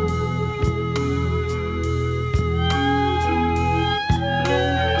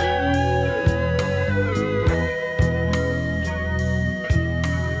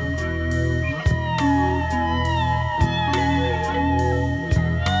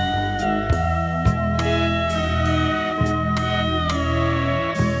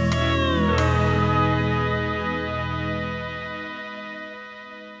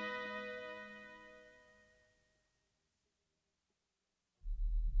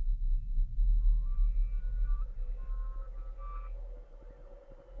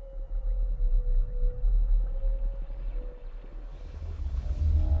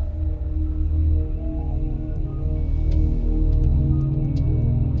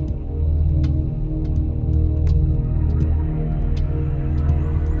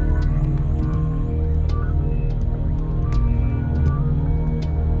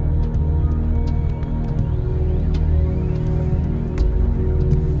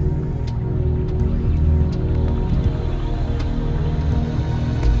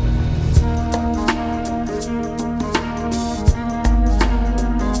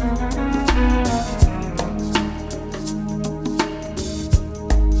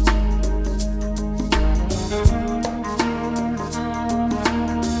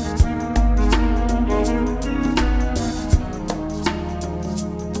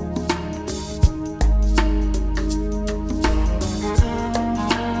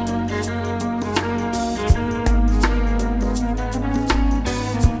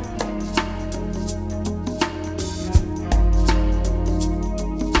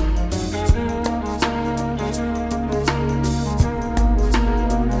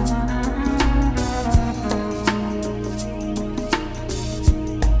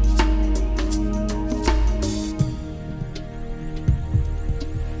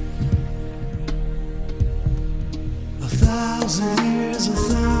 Years,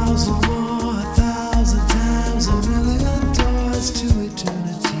 1,000 more, 1,000 times, 1,000,000 doors to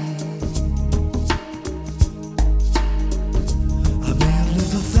eternity. I may have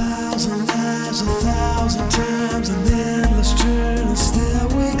lived 1,000 lives, 1,000 times, an endless journey,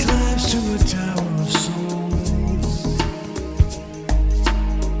 stairway climbs to a tower of souls.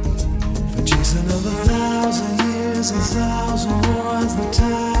 For chasing another 1,000 years, 1,000 wars, the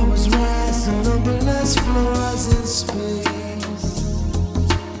towers rise to numberless floors in space.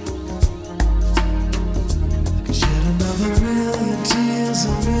 A million tears, a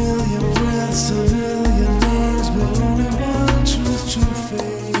million breaths, a million names, but only one truth to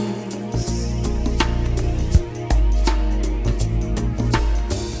face.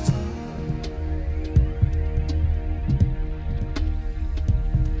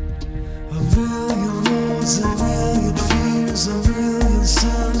 A million more was a million fears, a million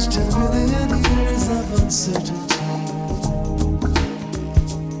suns, 10 million years of uncertainty.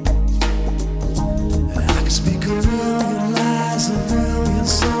 I could speak a million lies, a million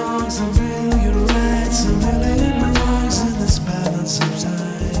songs, a million rights, a million wrongs in this balance of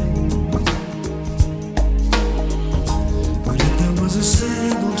time. But if there was a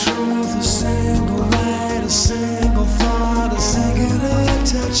single truth, a single light, a single thought, a singular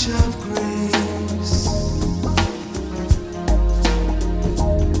touch of grace,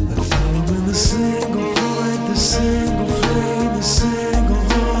 that following the single point, the single flame, the single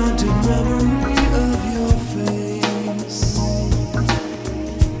haunted memory of your face,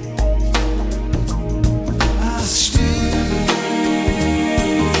 I still love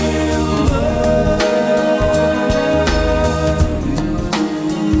you.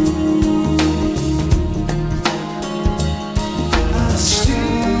 I still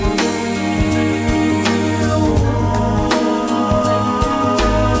want you.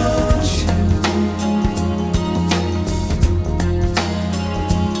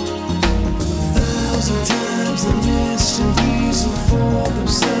 1,000 times the mysteries unfold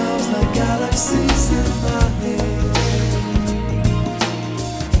themselves like galaxies in my head.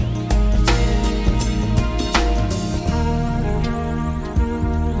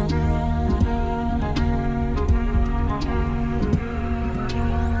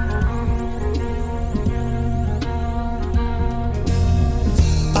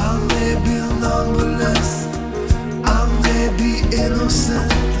 I may be numberless, I may be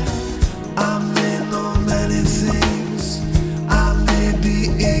innocent, I may know many things, I may be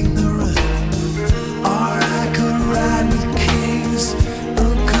ignorant, or I could ride with kings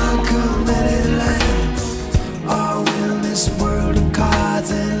and conquer many lands, or win this world of cards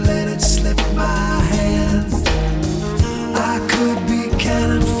and let it slip my hands. I could be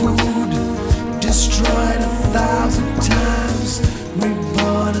cannon food, destroyed 1,000 times,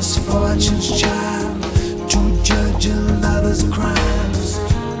 reborn as fortune's child to judge another's crimes,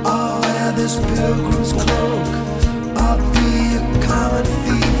 or wear this pilgrim's cloak, or be a common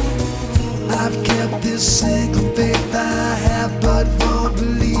thief. I've kept this single faith I have but won't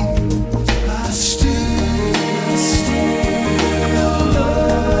believe. I still love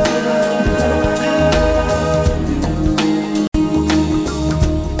you.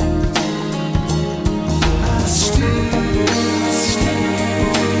 I still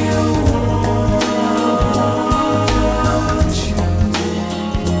want you.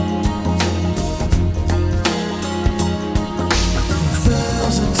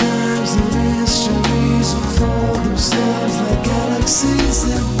 1,000 times the mysteries unfold themselves like galaxies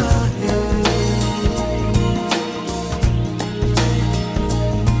in my head.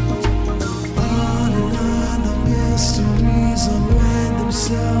 On and on the mysteries unwind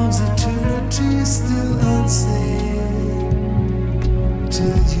themselves, eternity still unsaid.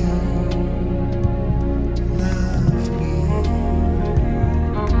 Till you love me.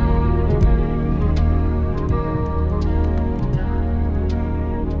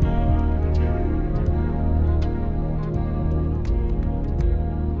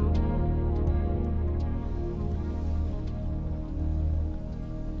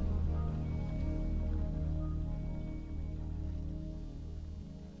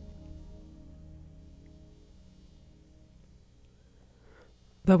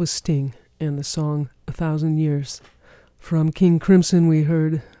 That was Sting and the song 1,000 Years. From King Crimson, we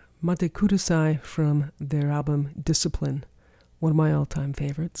heard Mate Kudasai from their album Discipline, one of my all-time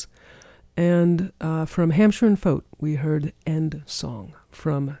favorites. And from Hampshire and Fote, we heard End Song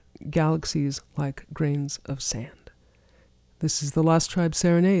from Galaxies Like Grains of Sand. This is the Lost Tribe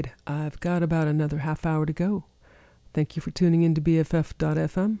Serenade. I've got about another half hour to go. Thank you for tuning in to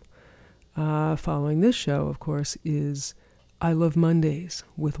BFF.fm. Following this show, of course, is I Love Mondays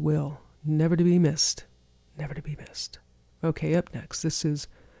with Will. Never to be missed. Never to be missed. Okay, up next, this is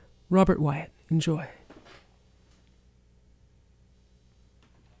Robert Wyatt. Enjoy.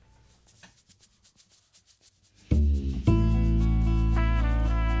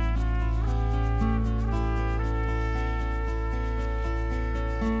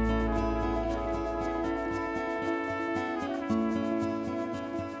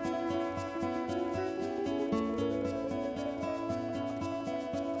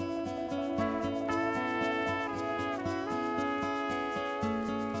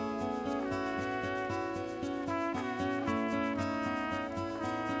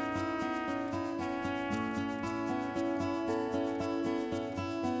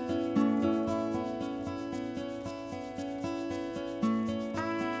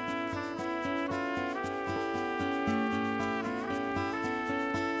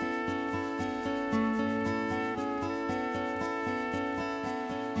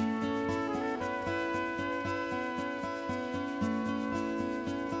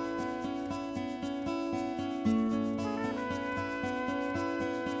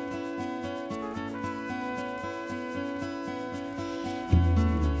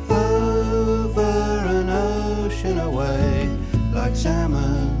 ocean away, like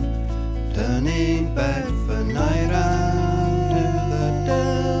salmon turning back for night round to the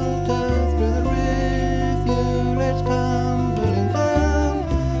delta through the rivulets tumbling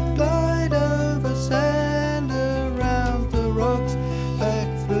down, glide over sand around the rocks, back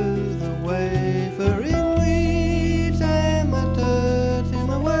through the wavering weeds and the dirt in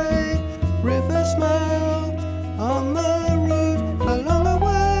the way, river smile on the route along the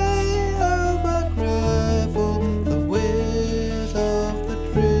way over gravel, the whiz of the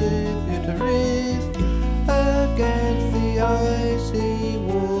tributaries against the icy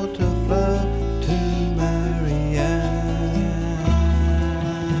water flow to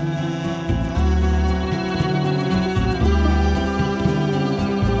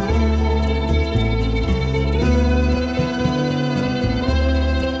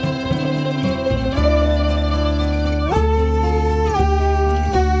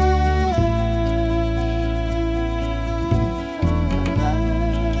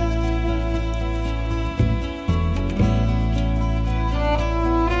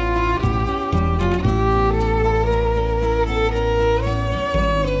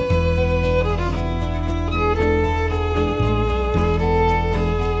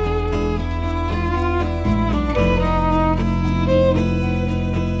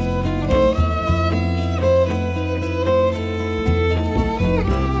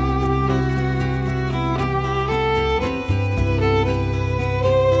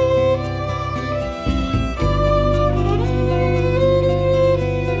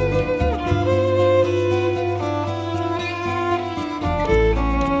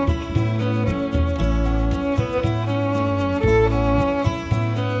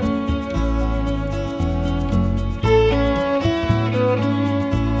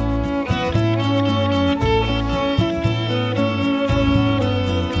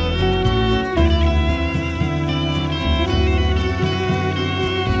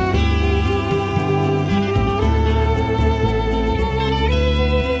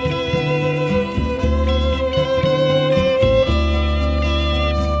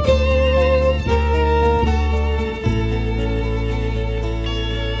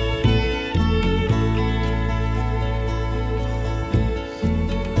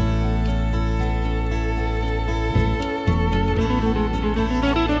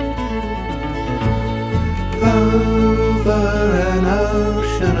over an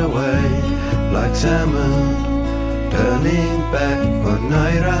ocean away, like salmon turning back for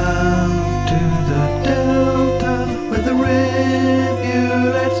night round to the delta where the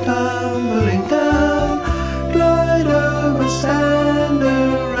rivulets tumbling down, glide over sand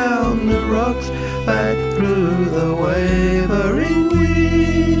around the rocks, back through the wavering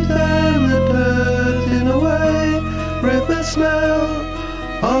weeds and the dirt in a way, river smell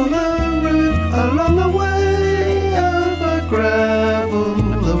on the route along the way over gravel,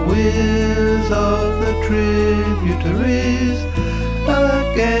 the whiz of the tributaries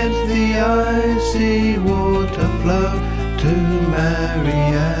against the icy water flow to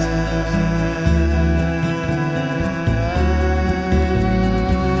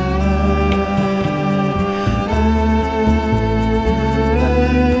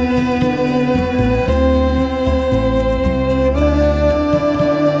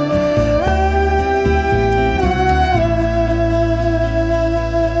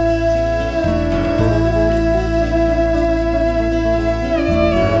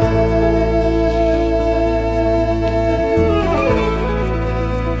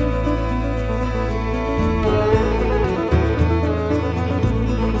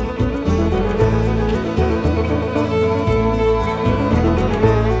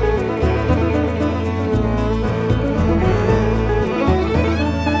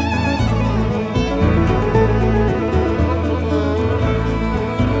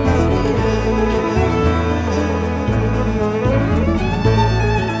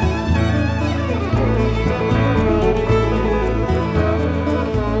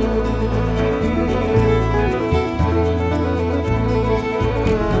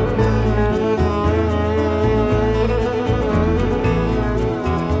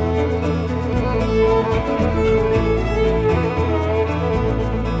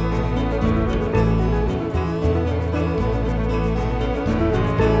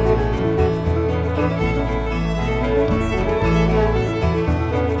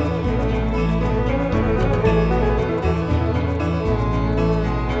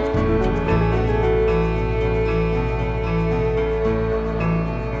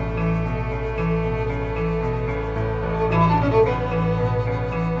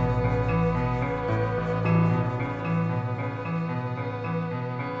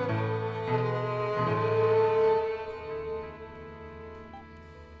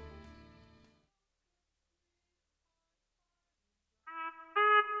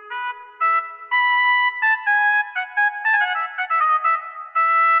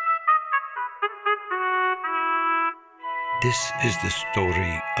This is the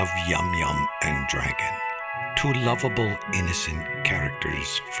story of Yum Yum and Dragon, two lovable, innocent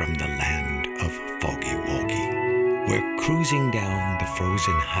characters from the land of Foggy Woggy, where cruising down the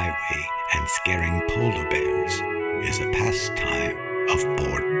frozen highway and scaring polar bears is a pastime of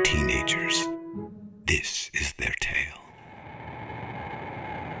bored teenagers. This is their tale.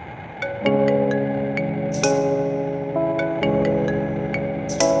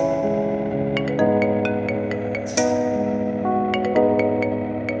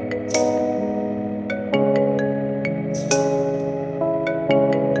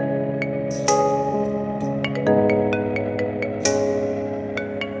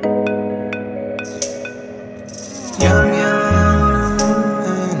 Yum Yum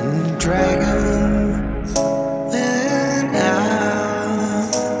and Dragon went out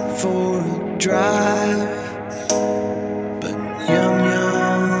for a drive, but Yum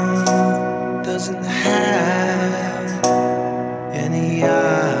Yum doesn't have any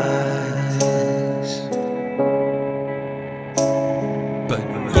eyes. But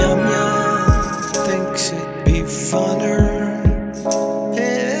Yum Yum thinks it'd be funner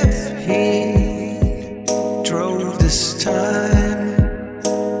if he drove this time.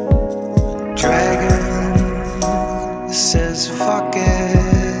 Dragon says fuck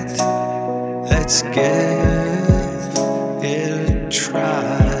it, let's give it a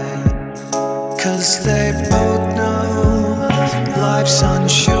try. 'Cause they both know life's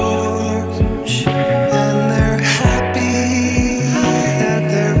unsure, and they're happy that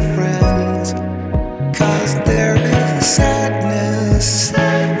they're friends. 'Cause there is sadness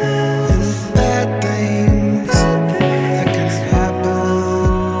and bad things that can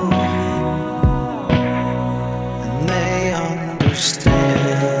happen, and they understand.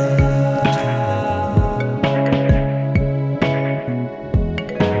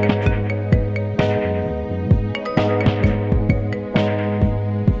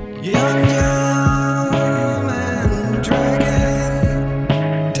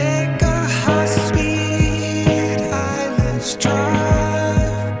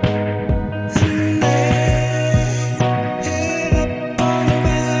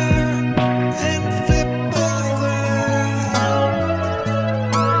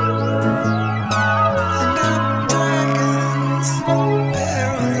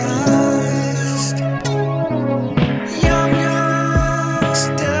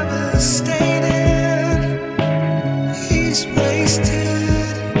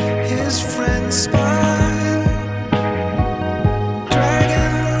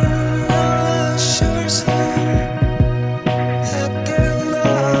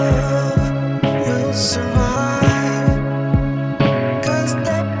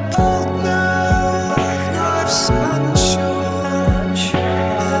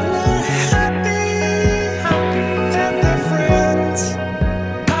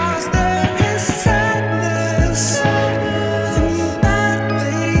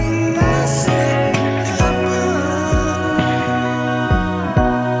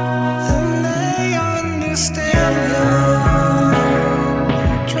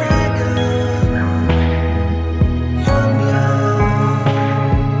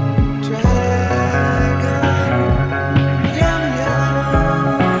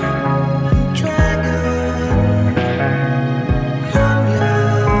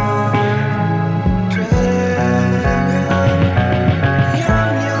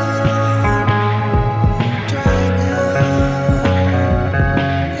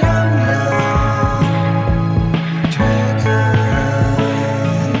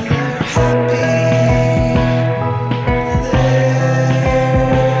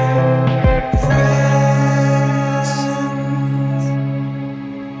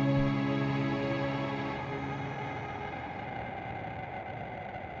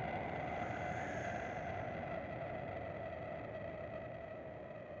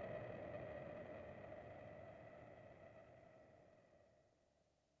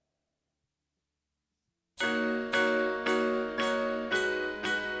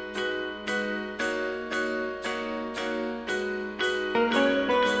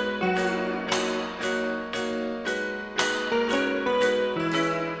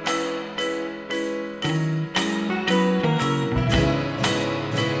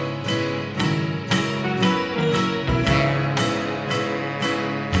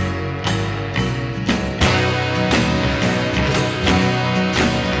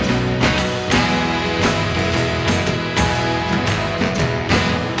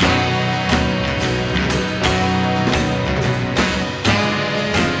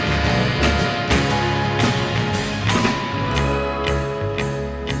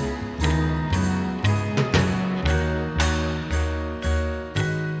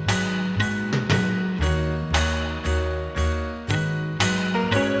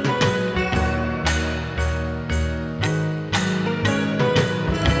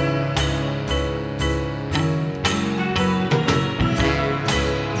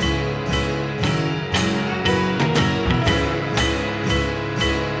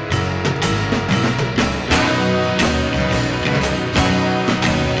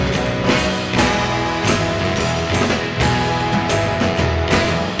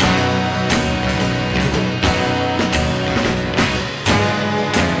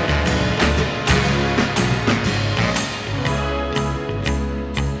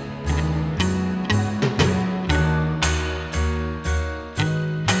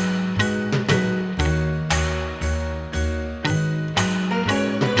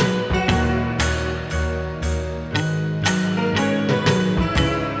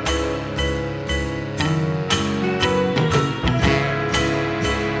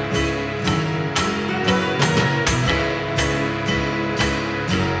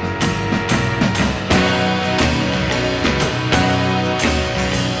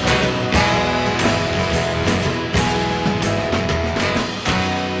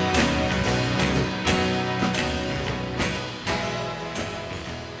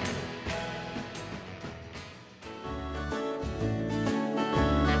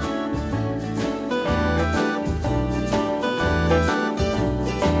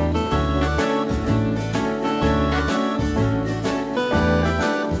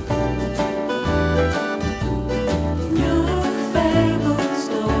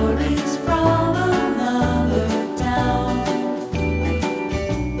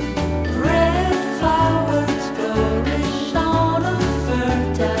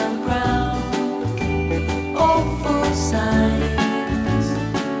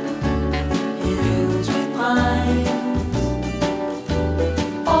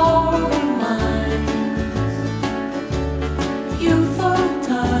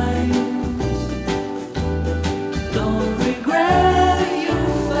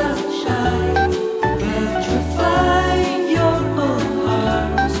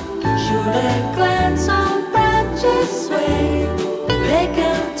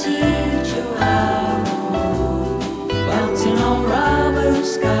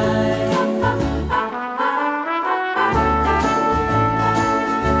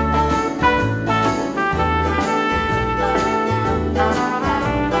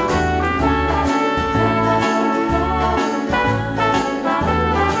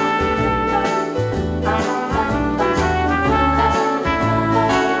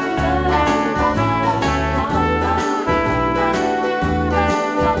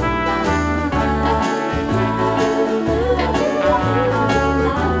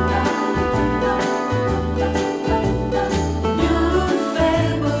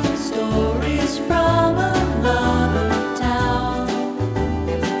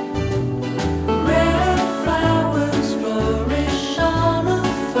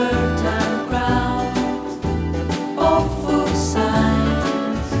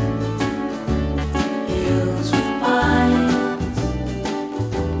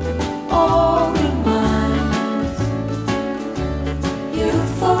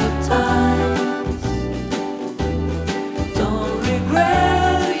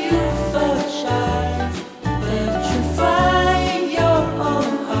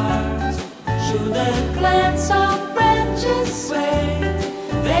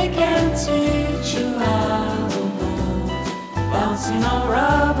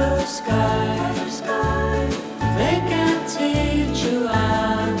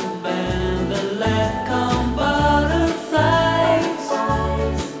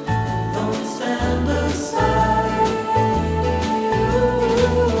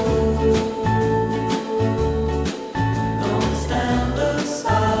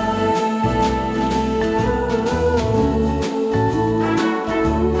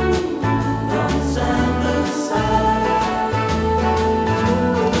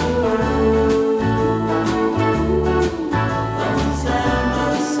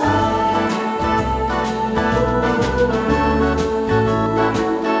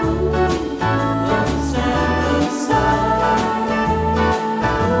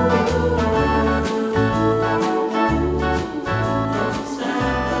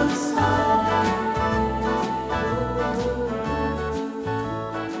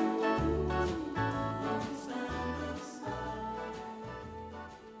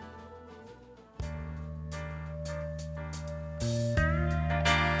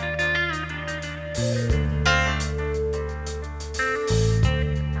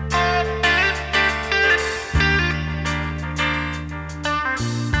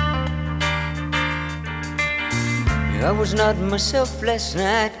 I was not myself last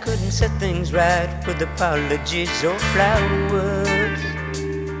night, couldn't set things right with apologies or flowers.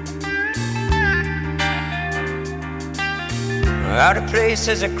 Out of place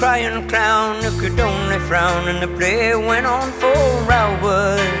as a crying clown who could only frown, and the play went on for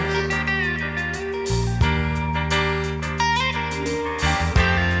hours.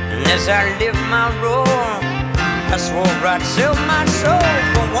 And as I lived my role, I swore I'd sell my soul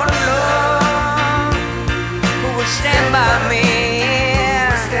for one love who would stand by me,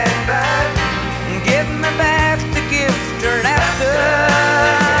 and give me back the gift of laughter.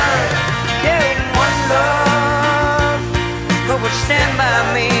 Yeah, one love who would stand by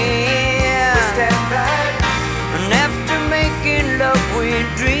me, and after making love we'd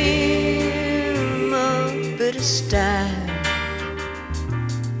dream a bit of style.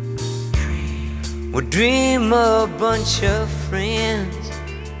 We'd dream a bunch of friends,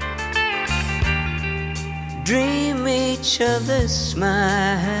 dream each other's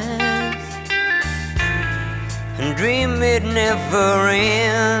smiles, and dream it never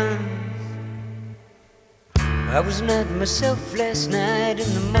ends. I was not myself last night.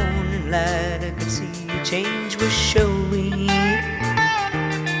 In the morning light I could see a change was showing.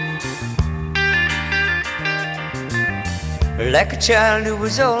 Like a child who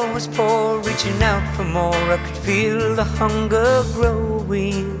was always poor, reaching out for more, I could feel the hunger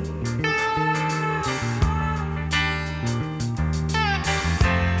growing.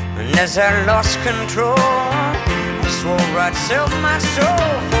 And as I lost control, I swore I'd sell my soul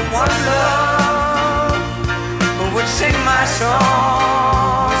for one love who would sing my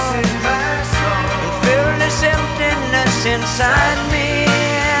song, and fill this emptiness inside me.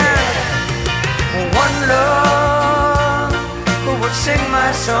 One love who would sing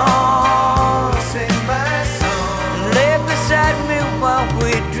my song, and lay beside me while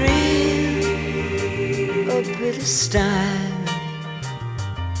we dream a bit of style.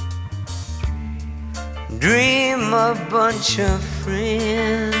 Dream a bunch of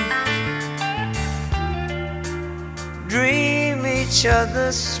friends, dream each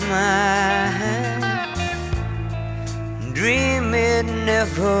other's smile, dream it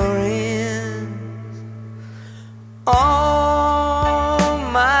never ends. All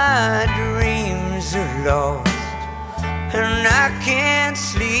my dreams are lost, and I can't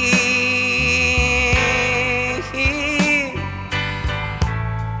sleep,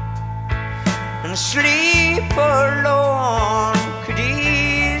 and sleep alone could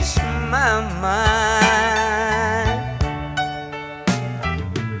ease my mind.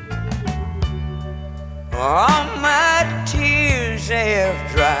 All my tears have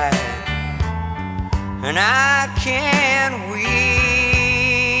dried, and I can't weep.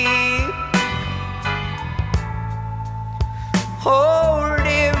 Old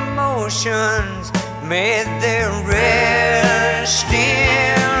emotions made their rest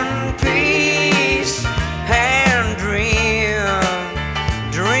in peace, and dream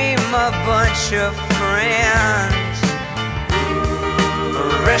a bunch of friends,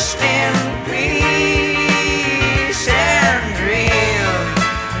 rest in peace, and dream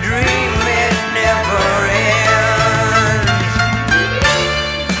it never ends.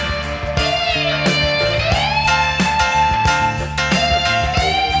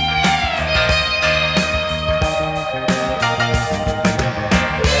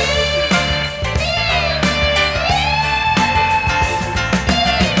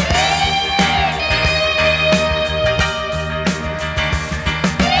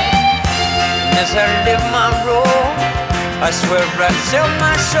 As I live my role, I swear I'd sell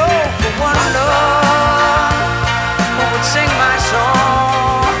my soul for one love who would sing my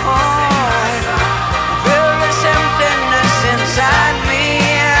song, fill this emptiness inside me.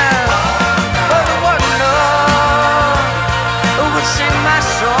 For the one love who would sing my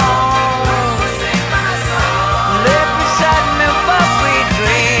song, lay beside me while we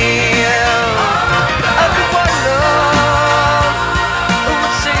dream of the one love who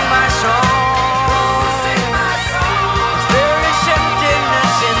would sing my song.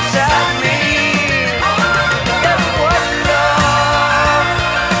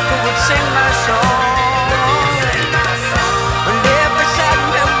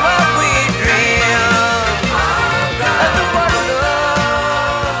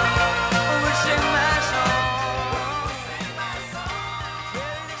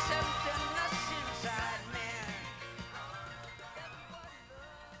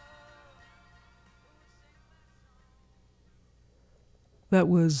 That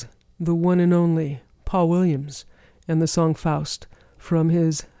was the one and only Paul Williams and the song Faust from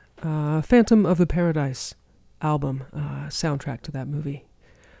his Phantom of the Paradise album, soundtrack to that movie.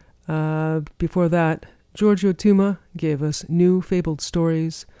 Before that, Giorgio Tuma gave us New Fabled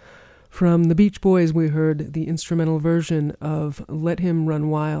Stories. From the Beach Boys, we heard the instrumental version of Let Him Run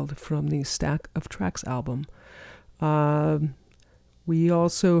Wild from the Stack of Tracks album. We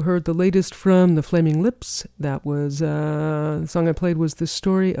also heard the latest from the Flaming Lips. That was, the song I played was The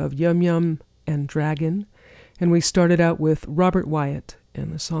Story of Yum Yum and Dragon. And we started out with Robert Wyatt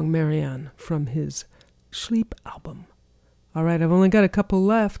and the song Marianne from his Sleep album. All right, I've only got a couple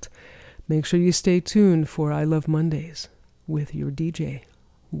left. Make sure you stay tuned for I Love Mondays with your DJ,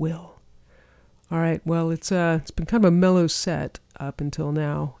 Will. All right, well, it's been kind of a mellow set up until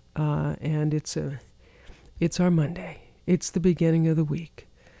now, and it's our Monday. It's the beginning of the week,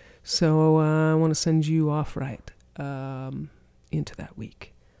 so I want to send you off right into that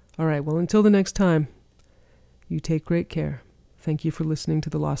week. All right, well, until the next time, you take great care. Thank you for listening to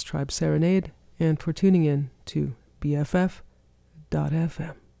the Lost Tribe Serenade and for tuning in to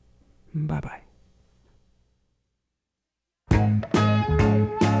BFF.FM. Bye-bye.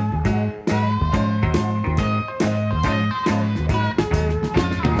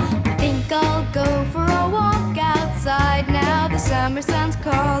 I think I'll go for a walk outside now. The summer sun's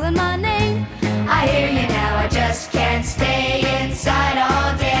calling my name. I hear you now, I just can't stay inside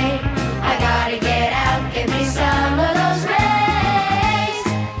all day. I gotta get out, give me some of those rays.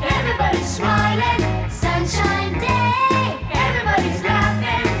 Everybody's smiling, sunshine day. Everybody's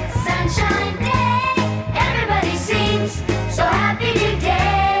laughing, sunshine day. Everybody seems so happy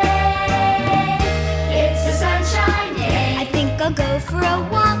today. It's a sunshine day. I think I'll go for a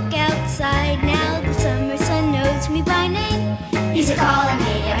walk outside now. The summer sun knows me by name. He's a calling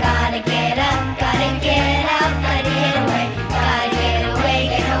me, I gotta get up, gotta get out, gotta get away, gotta get away,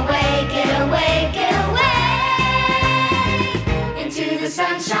 get away, get away, get away into the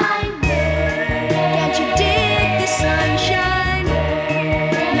sunshine. Can't you dig the sunshine?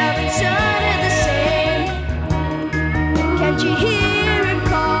 Nothing's under the same. Can't you hear him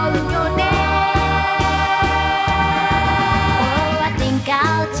calling your name? Oh, I think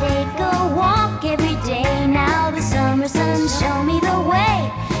I'll take a walk every day now. The summer sun show me the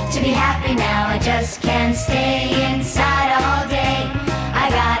way to be happy now. I just can't stay inside.